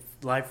make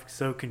life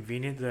so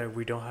convenient that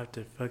we don't have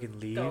to fucking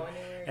leave, Go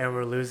anywhere. and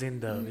we're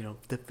losing the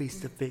the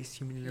face-to-face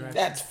human interaction.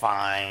 That's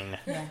fine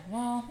Yeah.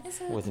 Well,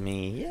 is it? with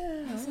me.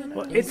 Yeah.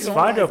 Well, Is it's it?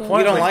 fine to a You point.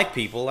 You don't but- like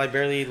people. I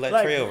barely let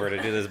Like- Trey over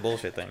to do this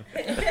bullshit thing.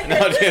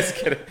 No, just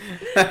kidding.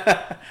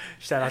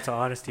 Shout out to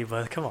honesty,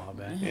 but come on,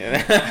 man.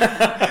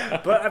 Yeah.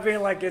 But I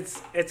mean, like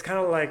it's kind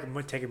of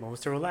like taking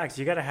moments to relax.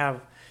 You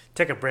gotta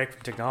take a break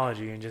from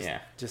technology and Yeah.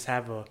 just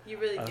have a You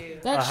really do.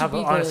 That should have be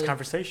an honest the,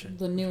 conversation.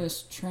 The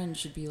newest trend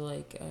should be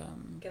like,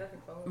 Get off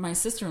your phone. my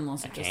sister-in-law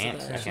suggested can't.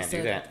 that. I She can't do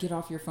said, that. get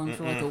off your phone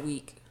for like a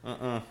week.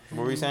 What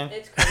were you saying?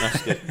 It's No, crazy.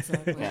 just kidding.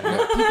 Exactly. Can't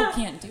But people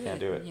can't do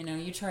Can't it. do it. You know,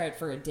 you try it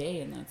for a day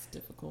and that's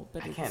difficult.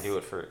 But I can't do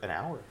it for an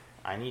hour.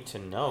 I need to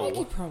know. I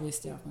could probably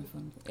stay off my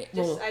phone.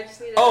 I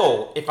just need to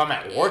Oh, if I'm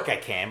at work, I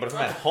can. But if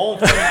I'm at home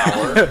for an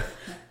hour,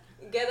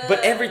 get a, but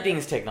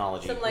everything's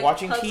technology. some, like,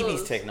 Watching puzzles.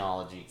 TV's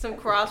technology. some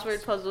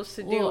crossword puzzles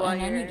to do well, while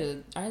and I you're. need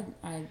to.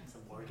 I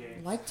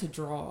like to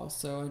draw,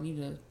 so I need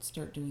to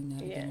start doing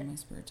that again Yeah. in my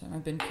spare time.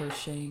 I've been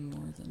crocheting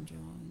more than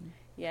drawing.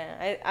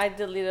 Yeah, I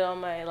deleted all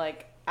my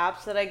like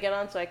apps that I get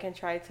on so I can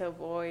try to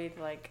avoid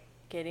like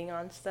getting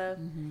on stuff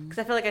because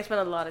I feel like I spend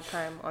a lot of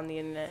time on the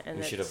internet and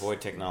We should it's- avoid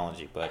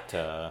technology, but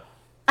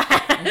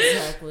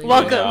Exactly.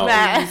 Welcome You know.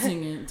 back.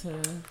 Using it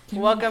to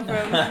Welcome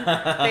from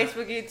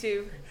Facebook,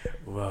 YouTube.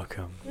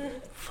 Welcome.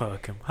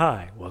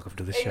 Hi, welcome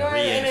to the show. Ignore the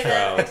internet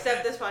Re-intro.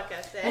 except this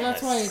podcast. Well,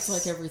 that's why it's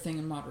like everything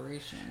in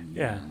moderation.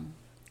 you Yeah.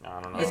 know. I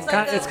don't know. It's It's like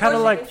kind the of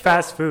portion like control.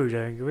 fast food.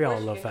 I mean, we all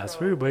Portion love fast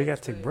control, food, but you gotta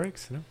fast take food.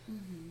 breaks, you know.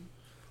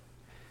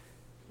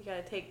 You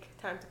gotta take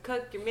time to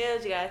cook your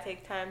meals. You gotta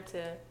take time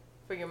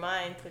for your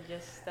mind to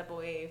just step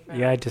away from.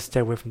 Yeah, just stay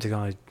away from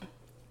technology.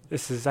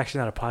 This is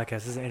actually not a podcast.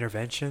 This is an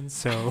intervention.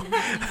 So,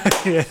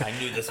 yeah. I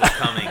knew this was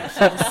coming.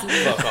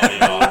 Fuck all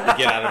y'all.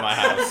 Get out of my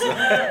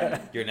house.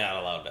 You're not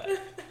allowed back.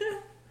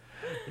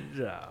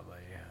 Yeah, but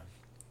yeah.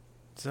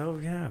 So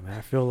yeah, man,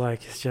 I feel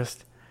like it's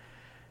just,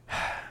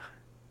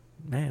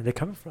 man, they're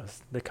coming for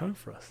us. They're coming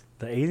for us.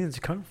 The aliens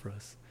are coming for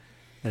us.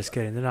 Just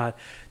kidding. They're not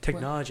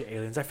technology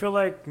aliens. I feel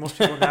like most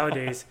people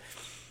nowadays,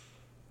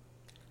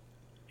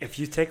 if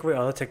you take away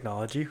all the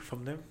technology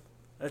from them,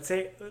 let's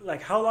say,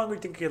 like, how long do you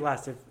think it could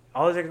last if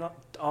all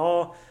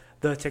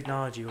the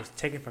technology was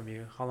taken from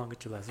you? How long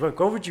could you last? What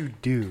would you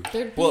do?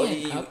 There'd be Well, an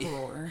you-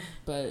 uproar,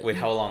 but Wait,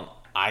 how long?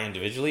 I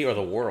individually or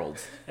the world?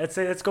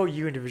 Let's go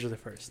you individually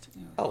first.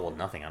 Oh, well,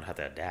 nothing. I'd have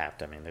to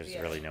adapt. I mean, there's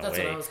Yeah. really no That's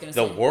what way. I was gonna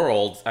The say.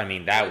 world, I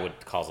mean, that would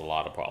cause a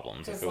lot of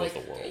problems if Because it was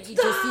like the world.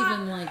 just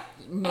even like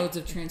modes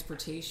of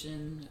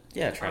transportation,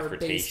 Yeah, are based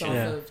transportation. off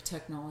Yeah. of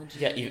technology.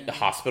 Yeah, even and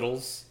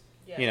hospitals,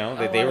 Yeah. you know, a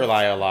they lot of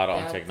rely a lot bad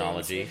on things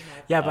technology. would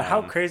happen. Yeah, but how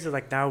Um, crazy!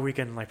 Like now we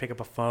can like pick up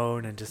a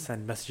phone and just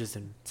send messages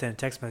and send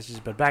text messages.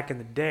 But back in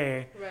the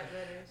day, Write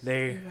letters.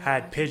 they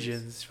had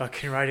pigeons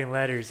fucking writing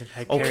letters and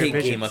had Okay, carrier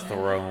Game pigeons. of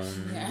Thrones.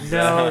 Yeah.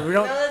 No, we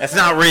don't. That's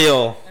not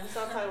real. Let's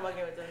not talk about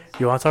Game of Thrones.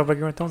 You want to talk about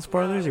Game of Thrones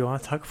spoilers? You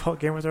want to talk about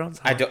Game of Thrones?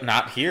 I don't.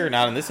 Not here.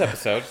 Not in this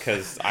episode,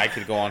 because I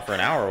could go on for an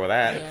hour with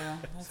that. Yeah,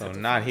 that's So a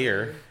not different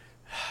here.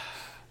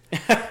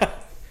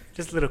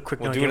 Just a little quick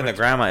We'll note. do it in the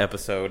grandma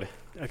episode.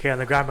 Okay, on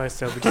the grandma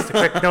episode, but just a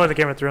quick note on the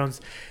Game of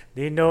Thrones.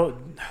 They know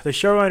the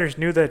showrunners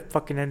knew that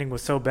fucking ending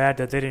was so bad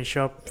that they didn't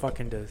show up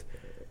fucking to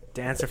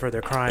answer for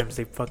their crimes.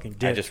 They fucking I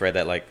did. just read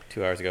that like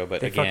 2 hours ago,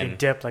 but They fucking again,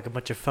 dipped like a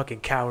bunch of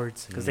fucking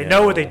cowards because they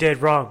know what they No.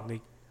 did wrong.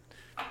 They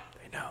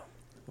know.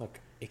 look,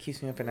 it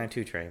keeps me up at night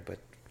too, Trey. But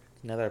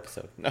another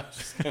episode. No,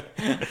 just kidding.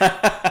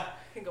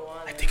 Can go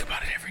on. I think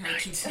about it every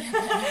night.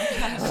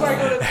 Before I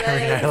go to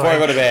bed, Before I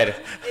go to bed.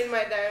 in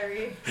my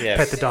diary. Yes.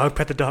 Pet the dog.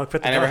 Pet the dog.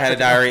 Pet the I dog. never had a pet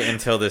the dog. diary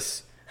until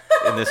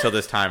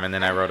this time, and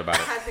then I wrote about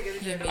I it. had to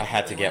get a journal. I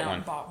had to get Went out one.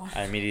 and bought one.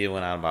 I immediately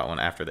went out and bought one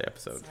after the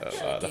episode of the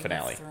Game of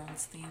finale.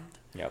 Thrones themed.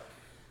 Yep.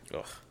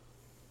 Ugh.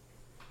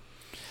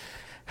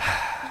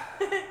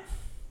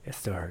 It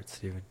still hurts,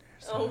 Steven.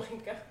 Oh my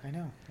god. I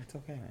know. It's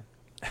okay, man.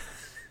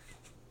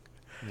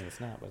 I mean,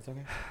 it's not, but it's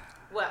okay.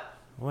 Well,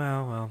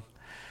 Well.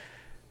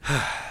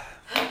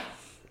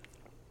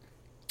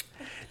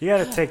 You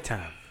gotta take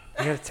time.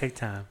 You gotta take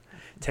time.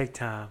 Take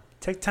time.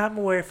 Take time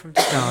away from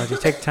technology.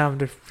 Take time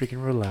to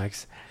freaking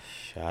relax.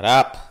 Shut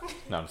up.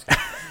 No, I'm just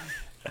kidding.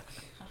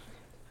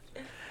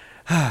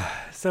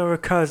 So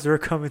we're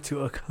coming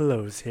to a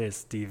close here,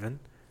 Steven.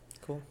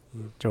 Cool.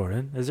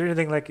 Jordan, is there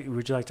anything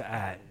would you like to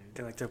add?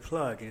 Anything like to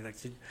plug?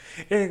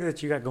 Anything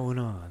that you got going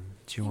on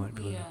that you want?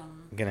 We,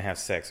 I'm gonna have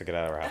sex or get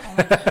out of our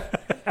house.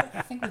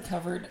 I think we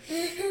covered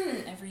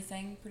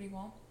everything pretty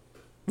well.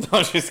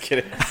 No, just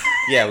kidding.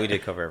 Yeah, we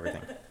did cover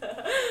everything.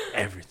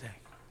 Everything.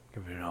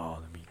 Give it all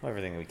to me. Well,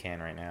 everything we can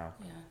right now.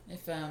 Yeah.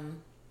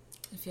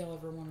 If y'all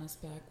ever want us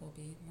back, we'll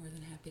be more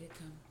than happy to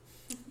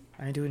come.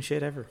 I ain't doing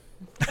shit ever.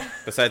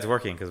 Besides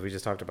working, because we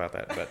just talked about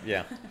that. But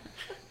yeah,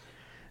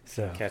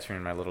 So catch me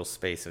in my little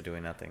space of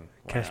doing nothing.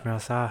 Why catch not? me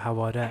outside. How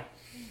about that?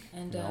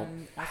 And Nope.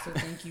 also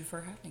thank you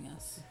for having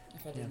us.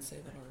 If I didn't say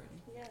that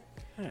already.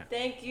 Yeah.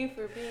 Thank you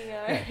for being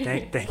our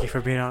Yeah, thank you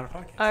for being on the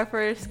podcast. our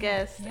first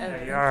guest Yeah.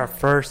 ever. You're our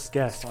first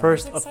guest, Sorry.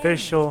 first That's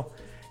official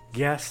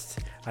guest.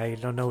 I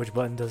don't know which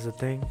button does the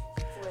thing.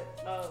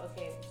 Oh,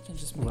 okay. You can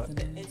just make What?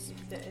 the noise.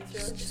 The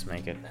intro. Just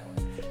make it. That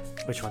one.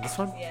 Which one? This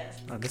one? Yeah.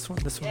 This one?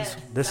 This one? Yes,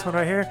 This that one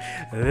right here?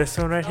 This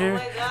one right Oh here?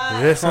 my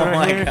God. This one Oh right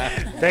my here?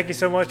 God. Thank you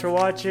so much for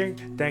watching.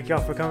 Thank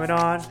y'all for coming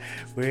on.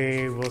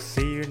 We will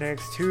see you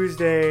next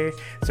Tuesday.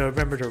 So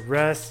remember to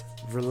rest,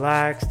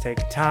 relax, take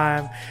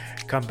time,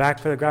 come back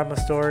for the grandma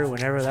story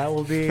whenever that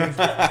will be.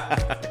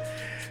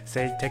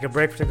 Say take a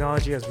break from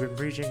technology as we're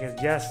preaching. And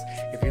yes,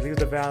 if you leave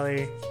the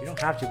valley, you don't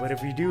have to, but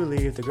if you do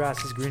leave, the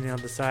grass is green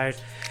on the side.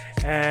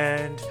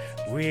 And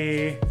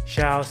we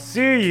shall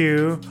see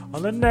you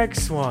on the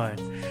next one.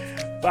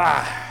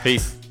 Bye.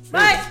 Peace.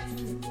 Bye.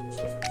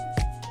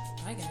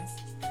 Bye,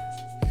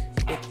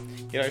 guys.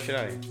 Get our shit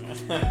out of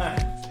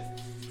here.